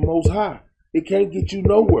with the Most High. It can't get you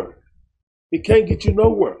nowhere. It can't get you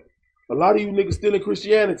nowhere. A lot of you niggas still in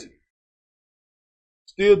Christianity.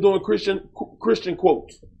 Still doing Christian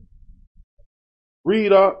quotes.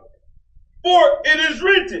 Read up. For it is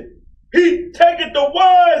written, he taketh the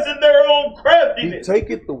wise in their own craftiness. He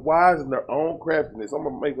taketh the wise in their own craftiness.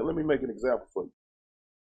 Let me make an example for you.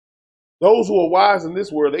 Those who are wise in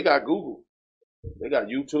this world, they got Google. They got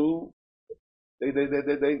YouTube. They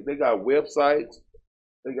got websites.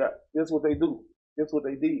 They got, that's what they do. That's what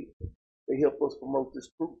they did. They help us promote this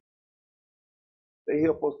truth. They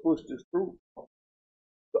help us push this truth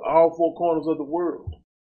to all 4 corners of the world.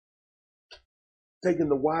 Taking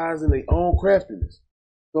the wise in their own craftiness.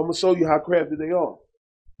 So I'm going to show you how crafty they are.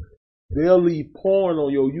 They'll leave porn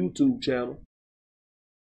on your YouTube channel.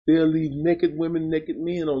 They'll leave naked women, naked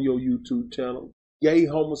men on your YouTube channel. Gay,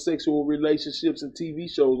 homosexual relationships and TV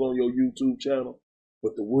shows on your YouTube channel.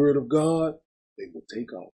 But the word of God, they will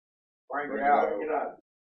take off. Bring it out. Get out.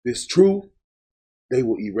 This truth, they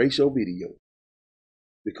will erase your video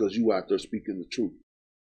because you out there speaking the truth.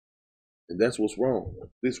 And that's what's wrong.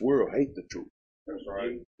 This world hates the truth. That's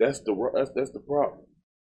right. That's the problem.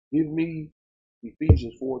 Give me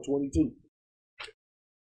Ephesians 4:22.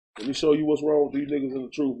 Let me show you what's wrong with these niggas in the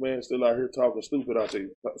truth, man. Still out here talking stupid out there,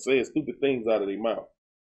 saying stupid things out of their mouth.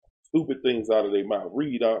 Stupid things out of their mouth.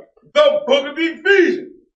 Read out. The book of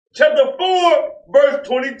Ephesians, chapter 4, verse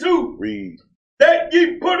 22. Read. That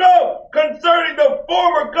ye put off concerning the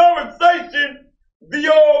former conversation,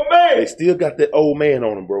 the old man. They still got that old man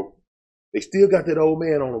on them, bro. They still got that old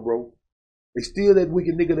man on them, bro. They still that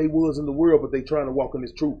wicked nigga they was in the world, but they trying to walk in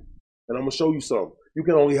this truth. And I'm going to show you something. You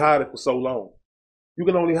can only hide it for so long. You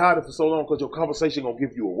can only hide it for so long because your conversation going to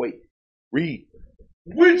give you away. Read.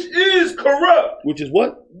 Which is corrupt. Which is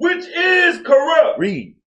what? Which is corrupt.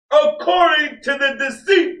 Read. According to the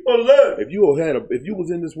deceitful love. If you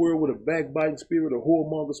was in this world with a backbiting spirit, a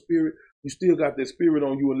whoremonger spirit, you still got that spirit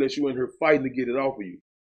on you unless you're in here fighting to get it off of you.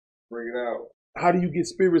 Bring it out. How do you get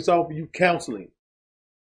spirits off of you? Counseling.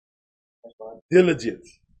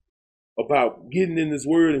 Diligence about getting in this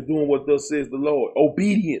word and doing what thus says the Lord.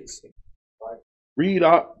 Obedience. Read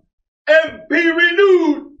out. And be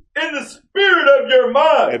renewed in the spirit of your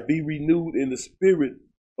mind. And be renewed in the spirit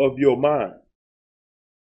of your mind.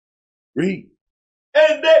 Read.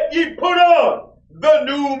 And that ye put on the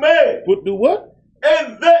new man. Do what?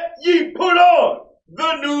 And that ye put on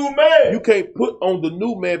the new man. You can't put on the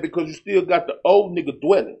new man because you still got the old nigga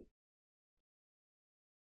dwelling.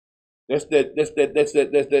 That's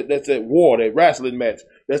that war, that wrestling match.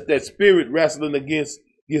 That's that spirit wrestling against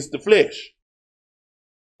the flesh.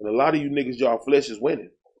 And a lot of you niggas, y'all flesh is winning.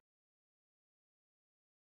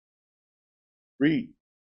 Read.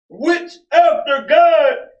 Which after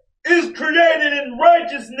God is created in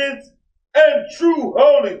righteousness and true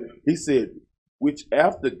holiness. He said, which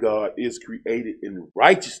after God is created in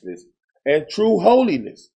righteousness and true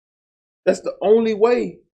holiness. That's the only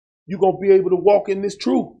way you're going to be able to walk in this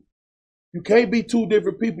truth. You can't be 2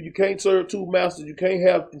 different people. You can't serve 2 masters. You can't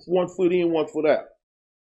have 1 foot in, 1 foot out.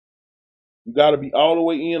 You got to be all the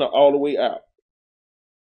way in or all the way out.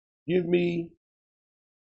 Give me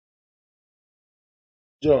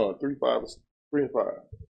John 3 and 5.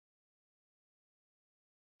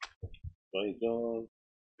 St. John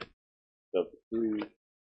chapter 3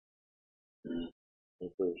 and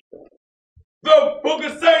verse 5. The book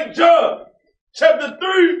of St. John, chapter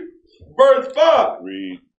 3, verse 5.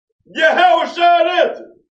 Read. Yahushua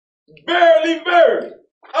answered, verily, verily,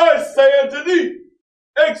 I say unto thee,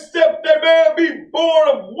 except a man be born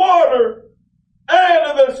of water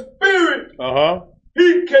and of the Spirit,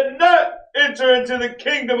 he cannot enter into the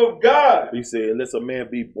kingdom of God. He said, unless a man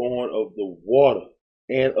be born of the water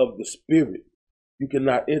and of the Spirit, you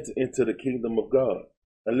cannot enter into the kingdom of God.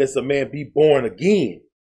 Unless a man be born again,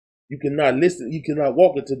 you cannot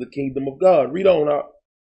walk into the kingdom of God. Read on out.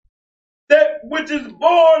 That which is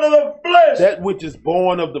born of the flesh. That which is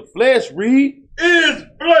born of the flesh, read. Is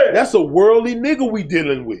flesh. That's a worldly nigga we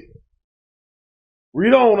dealing with.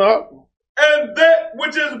 Read on up. And that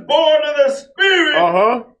which is born of the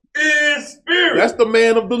Spirit is spirit. That's the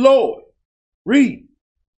man of the Lord. Read.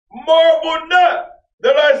 Marvel not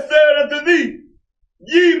that I said unto thee,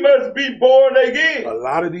 ye must be born again. A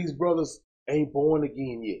lot of these brothers ain't born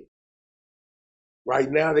again yet. Right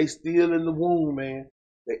now they still in the womb, man.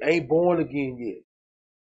 They ain't born again yet.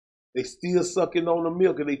 They still sucking on the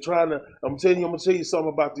milk, and they trying to, I'm gonna tell you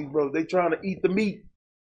something about these brothers. They trying to eat the meat.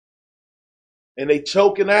 And they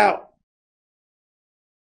choking out.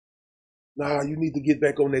 Nah, you need to get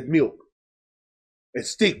back on that milk. And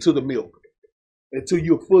stick to the milk until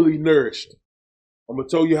you're fully nourished. I'm gonna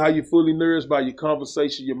tell you how you're fully nourished by your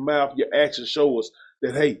conversation, your mouth, your actions show us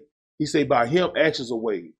that, hey, he say by him actions are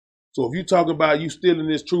weighed. So if you talking about you still in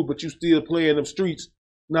this truth, but you still playing them streets,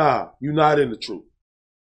 nah, you're not in the truth.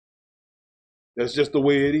 That's just the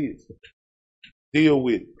way it is. Deal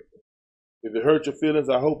with it. If it hurt your feelings,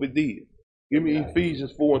 I hope it did. Give me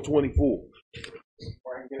Ephesians 4:24.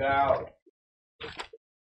 Bring it out.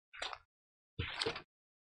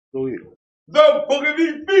 Go ahead. The book of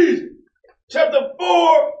Ephesians, chapter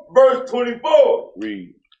 4, verse 24.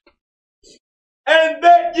 Read. And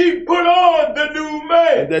that ye put on the new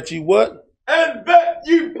man. And that ye what? And that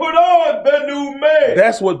ye put on the new man.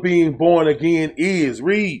 That's what being born again is.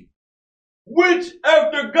 Read. Which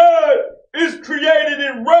after God is created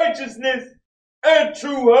in righteousness and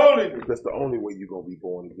true holiness. That's the only way you're going to be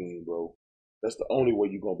born again, bro. That's the only way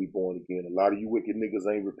you're going to be born again. A lot of you wicked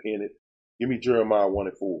niggas ain't repented. Give me Jeremiah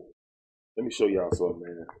 1:4. Let me show y'all something,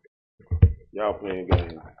 man. Y'all playing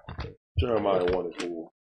games. Jeremiah 1:4.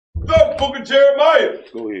 The book of Jeremiah.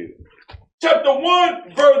 Go ahead. Chapter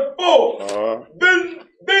 1, verse 4.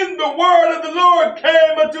 Then the word of the Lord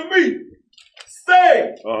came unto me,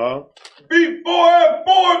 saying, before I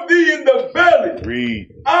formed thee in the belly, read.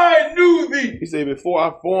 I knew thee. He said, before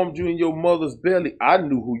I formed you in your mother's belly, I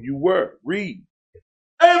knew who you were. Read.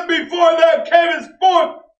 And before thou camest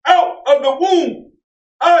forth out of the womb,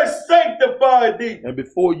 I sanctified thee. And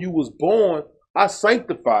before you was born, I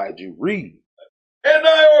sanctified you. Read. And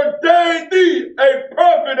I ordained thee a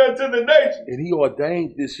prophet unto the nation. And he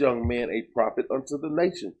ordained this young man a prophet unto the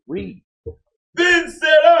nation. Read. Then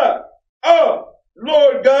said I,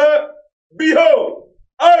 Lord God, behold,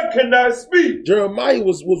 I cannot speak. Jeremiah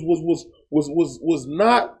was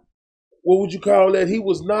not, what would you call that? He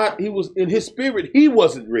was in his spirit, he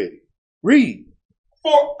wasn't ready. Read.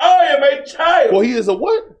 For I am a child. For he is a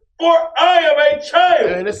what? For I am a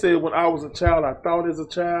child. And it said, when I was a child, I thought as a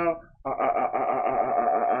child,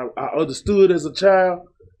 I understood as a child.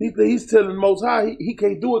 He's telling Most High he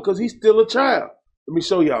can't do it because he's still a child. Let me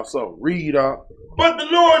show y'all something. Read out. But the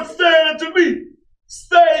Lord said unto me,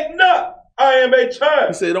 say not, I am a child.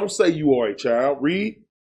 He said, don't say you are a child. Read.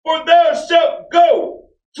 For thou shalt go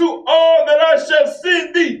to all that I shall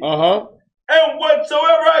send thee. And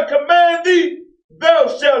whatsoever I command thee, thou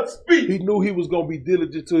shalt speak. He knew he was going to be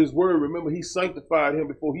diligent to his word. Remember, he sanctified him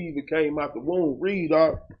before he even came out the womb. Read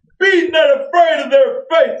out. Be not afraid of their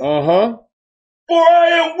face. For I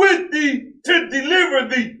am with thee to deliver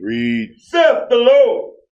thee. Read. Saith the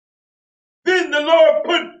Lord. Then the Lord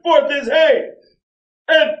put forth his hand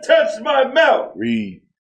and touched my mouth. Read.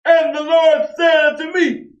 And the Lord said unto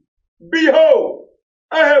me, behold,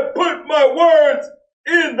 I have put my words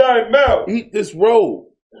in thy mouth. Eat this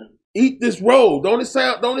roll. Eat this roll. Don't it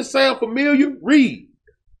sound familiar? Read.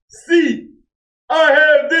 See, I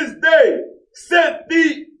have this day set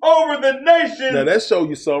thee over the nations. Now that show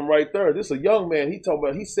you something right there. This is a young man.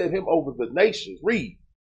 He set him over the nations. Read.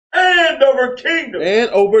 And over kingdoms. And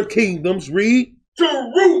over kingdoms. Read. To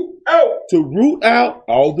root out. To root out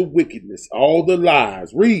all the wickedness, all the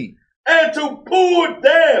lies. Read. And to pull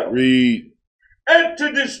down. Read. And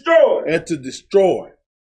to destroy. And to destroy.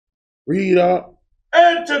 Read up.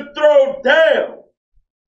 And to throw down.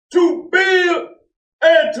 To build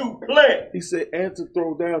and to plant. He said, and to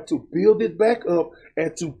throw down, to build it back up,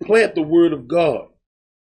 and to plant the word of God,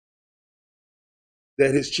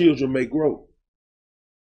 that his children may grow.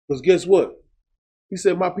 Because guess what? He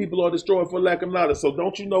said, my people are destroyed for lack of knowledge. So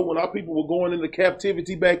don't you know when our people were going into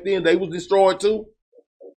captivity back then, they was destroyed too?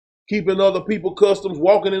 Keeping other people customs,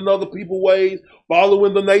 walking in other people's ways,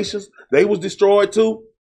 following the nations, they was destroyed too.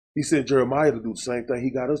 He sent Jeremiah to do the same thing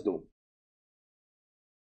he got us doing.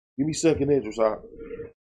 Give me second Esdras,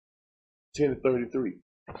 10:33.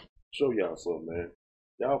 Show y'all something, man.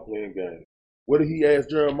 Y'all playing games. What did he ask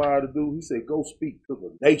Jeremiah to do? He said, go speak to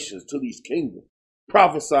the nations, to these kingdoms.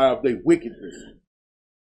 Prophesy of their wickedness.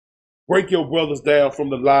 Break your brothers down from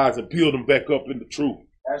the lies and build them back up in the truth.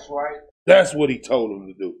 That's right. That's what he told them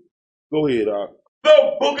to do. Go ahead, Art.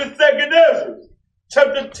 The book of Second Esdras,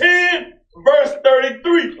 chapter 10, verse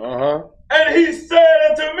 33. And he said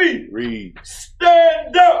unto me, read.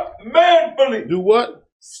 Stand up manfully. Do what?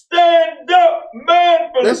 Stand up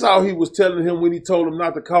manfully. That's all he was telling him when he told him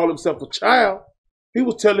not to call himself a child. He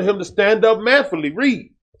was telling him to stand up manfully.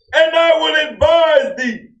 Read. And I will advise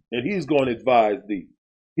thee. And he's going to advise thee.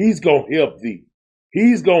 He's going to help thee.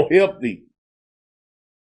 He's going to help thee.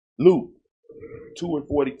 Luke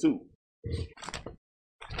 2:42.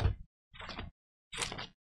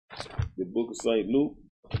 The book of St. Luke,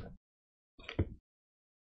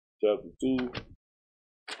 chapter 2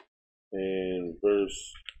 and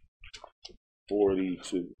verse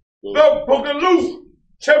 42. The book of Luke,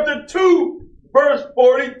 chapter 2, verse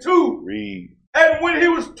 42. Read. And when he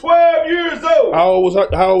was 12 years old. How old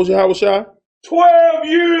was Yahushua? 12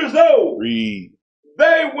 years old. Read.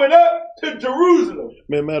 They went up to Jerusalem.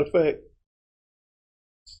 Man, matter of fact,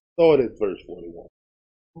 start at verse 41.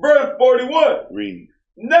 Verse 41. Read.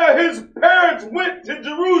 Now his parents went to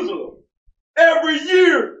Jerusalem every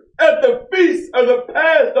year at the feast of the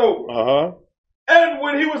Passover. And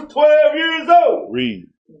when he was 12 years old. Read.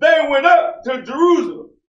 They went up to Jerusalem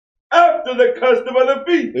after the custom of the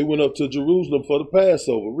feast. They went up to Jerusalem for the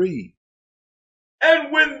Passover. Read.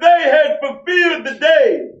 And when they had fulfilled the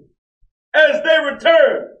day, as they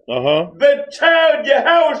returned, the child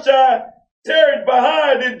Yahushua tarried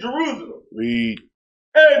behind in Jerusalem. Read.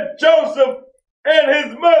 And Joseph and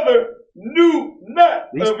his mother knew not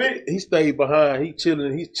of it. He stayed behind. He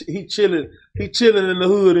chilling. He chilling in the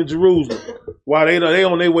hood in Jerusalem while they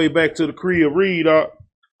on their way back to the crib. Read.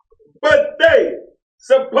 But they,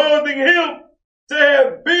 supposing him to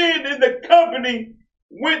have been in the company,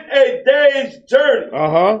 went a day's journey.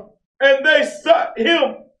 And they sought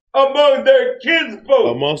him among their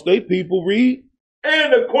kinsfolk. Amongst their people. Read.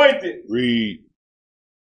 And acquaintance. Read.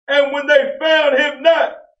 And when they found him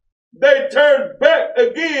not, they turned back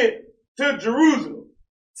again to Jerusalem,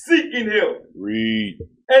 seeking him. Read.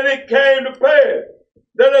 And it came to pass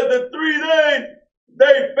that after 3 days,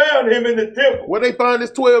 they found him in the temple. Where they find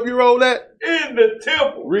this 12-year-old at? In the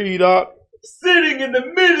temple. Read, Doc. Sitting in the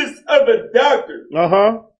midst of the doctors.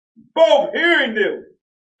 Both hearing them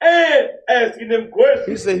and asking them questions.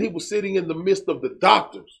 He said he was sitting in the midst of the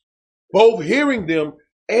doctors, both hearing them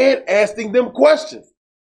and asking them questions.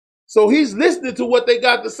 So he's listening to what they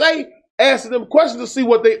got to say, asking them questions to see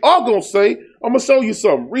what they are going to say. I'm going to show you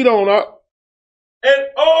something. Read on up. And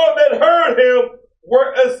all that heard him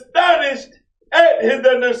were astonished at his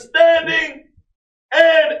understanding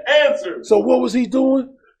and answered. So what was he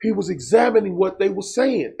doing? He was examining what they were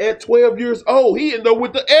saying. At 12 years old, he ended up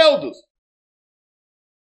with the elders.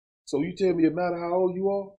 So you tell me, no matter how old you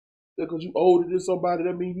are, because you older than somebody,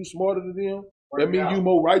 that means you smarter than them? That means you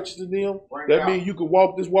more righteous than them? That means you can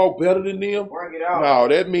walk this walk better than them? No,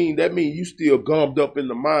 that means you still gummed up in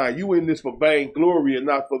the mind. You in this for vainglory and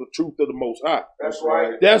not for the truth of the Most High. That's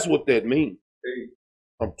right. That's what that means.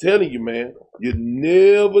 I'm telling you, man, you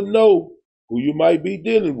never know who you might be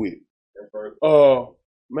dealing with.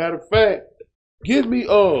 Matter of fact, give me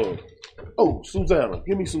Susanna.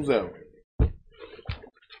 Give me Susanna.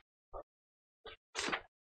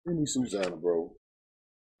 Give me Susanna, bro.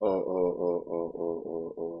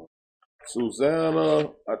 Susanna,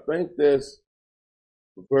 I think that's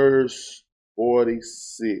verse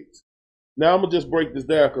 46. Now I'm gonna just break this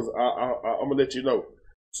down because I'm gonna let you know.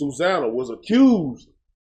 Susanna was accused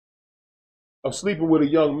of sleeping with a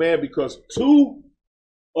young man because 2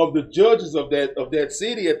 of the judges of that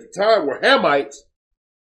city at the time were Hamites.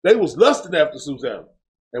 They was lusting after Susanna,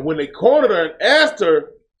 and when they cornered her and asked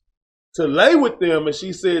her to lay with them, and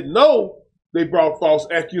she said no, they brought false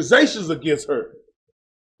accusations against her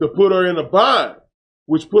to put her in a bind,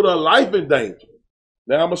 which put her life in danger.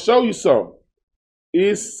 Now I'm gonna show you something.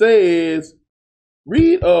 It says,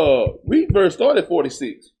 read verse, start at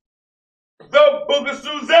 46. The book of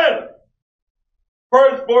Susanna,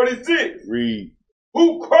 verse 46. Read.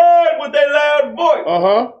 Who cried with a loud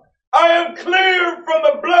voice. I am clear from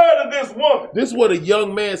the blood of this woman. This is what a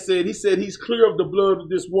young man said. He said he's clear of the blood of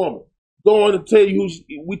this woman. going to tell you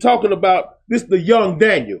who we talking about. This is the young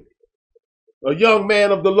Daniel, a young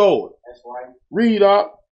man of the Lord. That's right. Read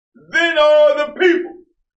up. Then all the people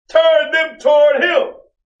turned them toward him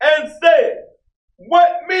and said,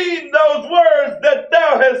 what mean those words that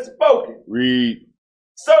thou hast spoken? Read.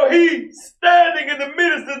 So he, standing in the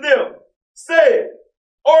midst of them, said,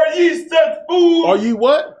 are ye such fools? Are ye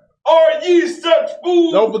what? Are ye such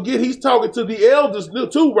fools? Don't forget he's talking to the elders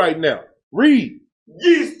too right now. Read.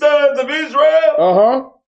 Ye sons of Israel, Uh-huh.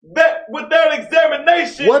 that without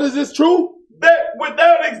examination. What is this true? That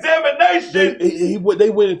without examination. They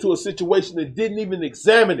went into a situation that didn't even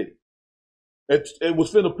examine it. And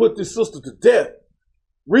was finna put this sister to death.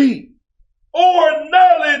 Read. Or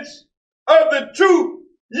knowledge of the truth,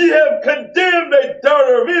 ye have condemned a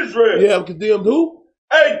daughter of Israel. You have condemned who?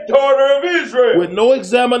 A daughter of Israel. With no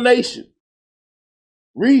examination.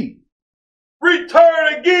 Read.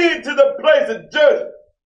 Return again to the place of judgment,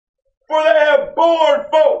 for they have borne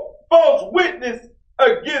false witness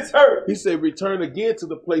against her. He said, return again to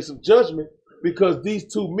the place of judgment, because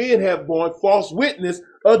these two men have borne false witness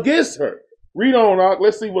against her. Read on, Ark.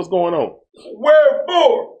 Let's see what's going on.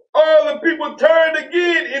 Wherefore all the people turned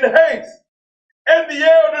again in haste, and the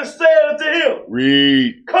elders said unto him,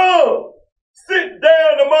 Read. come, sit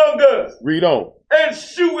down among us. Read on. And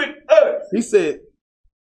shew it us. He said,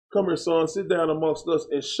 come here, son, sit down amongst us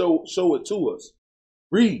and show it to us.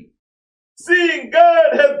 Read. Seeing God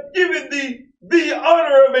hath given thee the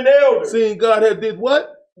honor of an elder. Seeing God had did what?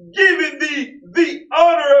 Given thee the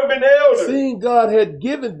honor of an elder. Seeing God had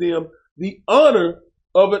given them the honor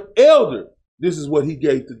of an elder. This is what he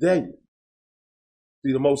gave to Daniel.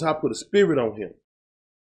 See, the Most High put a spirit on him.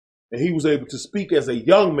 And he was able to speak as a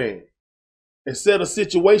young man and set a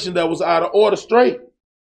situation that was out of order straight.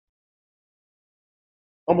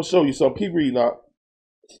 I'm going to show you something. Keep reading out.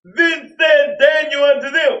 Then said Daniel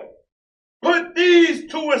unto them, put these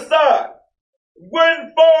two aside,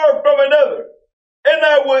 one far from another, and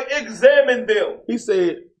I will examine them. He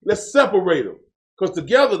said, let's separate them. Because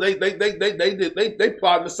together they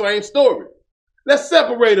plotting the same story. Let's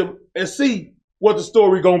separate them and see what the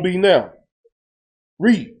story gonna be now.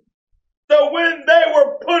 Read. So when they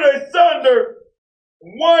were put asunder,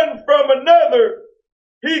 one from another,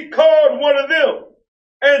 he called one of them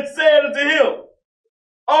and said unto him,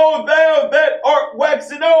 O thou that art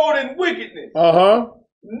waxen old in wickedness,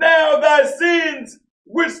 now thy sins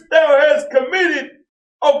which thou hast committed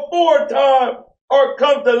aforetime are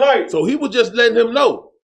come to light. So he was just letting him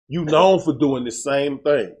know, you known for doing the same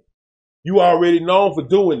thing. You already known for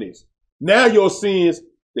doing this. Now your sins,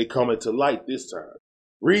 they come into light this time.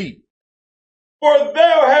 Read. For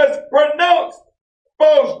thou hast pronounced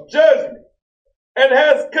false judgment and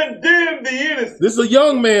hast condemned the innocent. This is a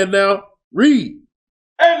young man now. Read.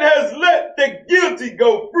 And has let the guilty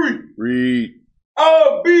go free. Read.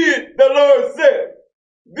 Albeit the Lord said,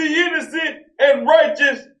 the innocent and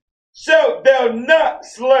righteous shalt thou not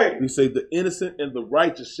slay. He said, the innocent and the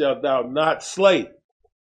righteous shalt thou not slay.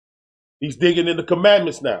 He's digging in the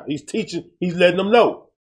commandments now. He's teaching, he's letting them know.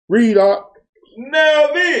 Read, Ark. Now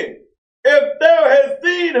then, if thou hast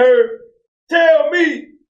seen her, tell me,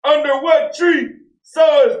 under what tree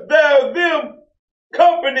sawest thou them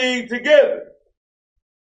companying together?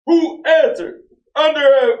 Who answered, under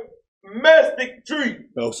a mastic tree.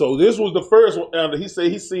 No, so this was the first one. He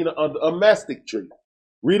said he's seen it under a mastic tree.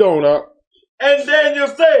 Read on, Ark. And Daniel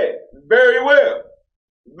said, very well,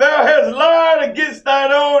 thou hast lied against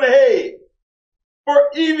thine own head. For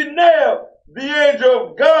even now the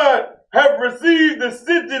angel of God hath received the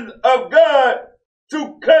sentence of God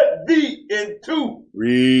to cut thee in two.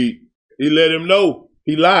 Read. He let him know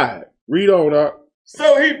he lied. Read on, Ark.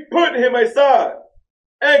 So he put him aside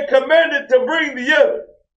and commanded to bring the other,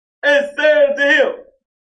 and said to him,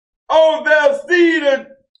 O thou seed of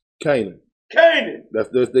Canaan.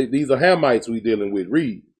 These are Hamites we dealing with.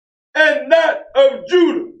 Read. And not of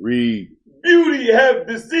Judah. Read. Beauty hath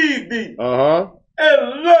deceived thee.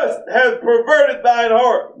 And lust hath perverted thine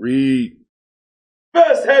heart. Read.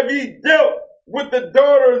 Thus have ye dealt with the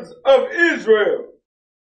daughters of Israel,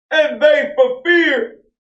 and they for fear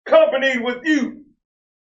companied with you.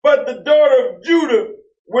 But the daughter of Judah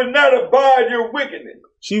would not abide your wickedness.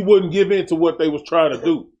 She wouldn't give in to what they was trying to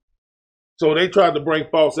do. So they tried to bring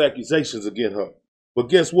false accusations against her. But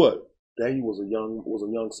guess what? Daniel was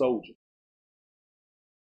a young soldier.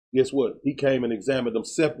 Guess what? He came and examined them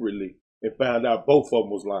separately and found out both of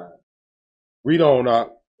them was lying. Read on,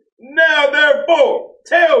 Ark. Now therefore,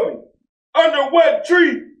 tell me, under what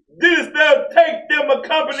tree didst thou take them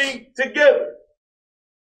accompanying together?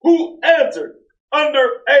 Who answered, under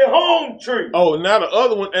a home tree. Oh, now the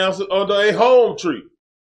other one answered under a home tree.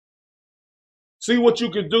 See what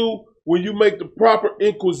you can do when you make the proper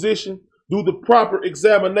inquisition, do the proper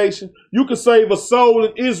examination. You can save a soul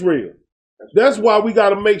in Israel. That's why we got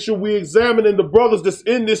to make sure we examining the brothers that's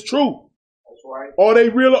in this truth. That's right. Are they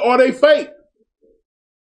real or are they fake?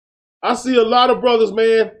 I see a lot of brothers,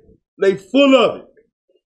 man, they full of it.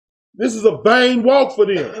 This is a vain walk for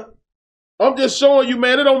them. I'm just showing you,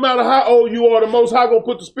 man, it don't matter how old you are, the Most High gonna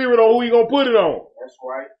put the spirit on who he gonna put it on. That's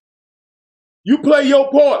right. You play your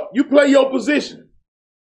part. You play your position.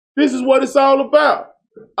 This is what it's all about.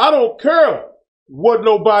 I don't care what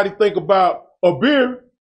nobody think about Abir.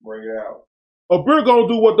 Bring it out. Abir gonna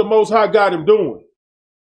do what the Most High got him doing.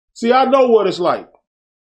 See, I know what it's like.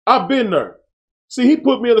 I've been there. See, he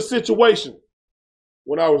put me in a situation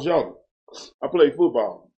when I was younger. I played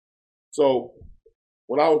football. So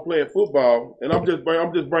when I was playing football, and I'm just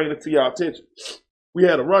bringing it to your attention, we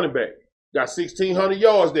had a running back, got 1,600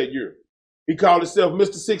 yards that year. He called himself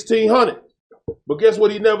Mr. 1,600. But guess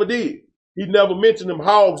what he never did? He never mentioned them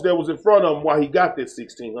hogs that was in front of him while he got that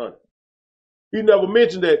 1,600. He never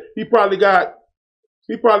mentioned that he probably got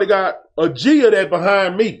a G of that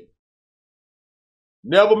behind me.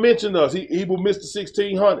 Never mentioned us. He was Mr.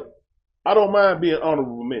 1,600. I don't mind being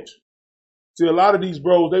honorable mention. See, a lot of these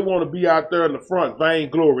bros, they want to be out there in the front,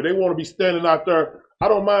 vainglory. They want to be standing out there. I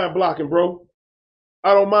don't mind blocking, bro.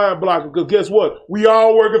 I don't mind blocking, because guess what? We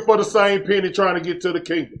all working for the same penny trying to get to the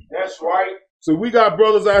kingdom. That's right. So we got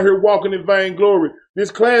brothers out here walking in vainglory.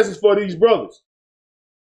 This class is for these brothers.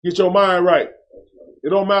 Get your mind right. It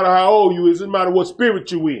don't matter how old you is. It doesn't matter what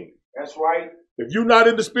spirit you in. That's right. If you're not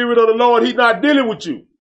in the spirit of the Lord, he's not dealing with you.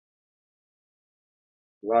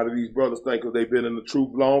 A lot of these brothers think because they've been in the truth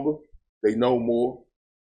longer, they know more.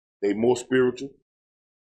 They more spiritual.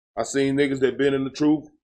 I seen niggas that been in the truth.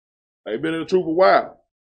 They've been in the truth a while.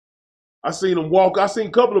 I seen them walk. I seen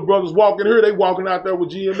a couple of brothers walking here. They walking out there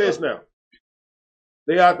with GMS now.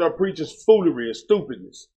 They out there preaching foolery and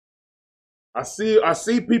stupidness. I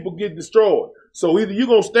see people get destroyed. So either you're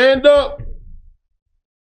going to stand up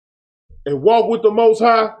and walk with the Most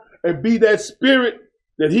High and be that spirit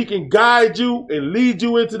that he can guide you and lead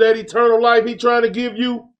you into that eternal life he trying to give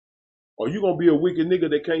you, or you're going to be a wicked nigga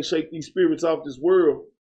that can't shake these spirits off this world,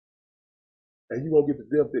 and you're going to get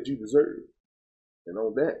the death that you deserve. And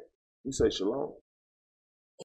on that, we say shalom.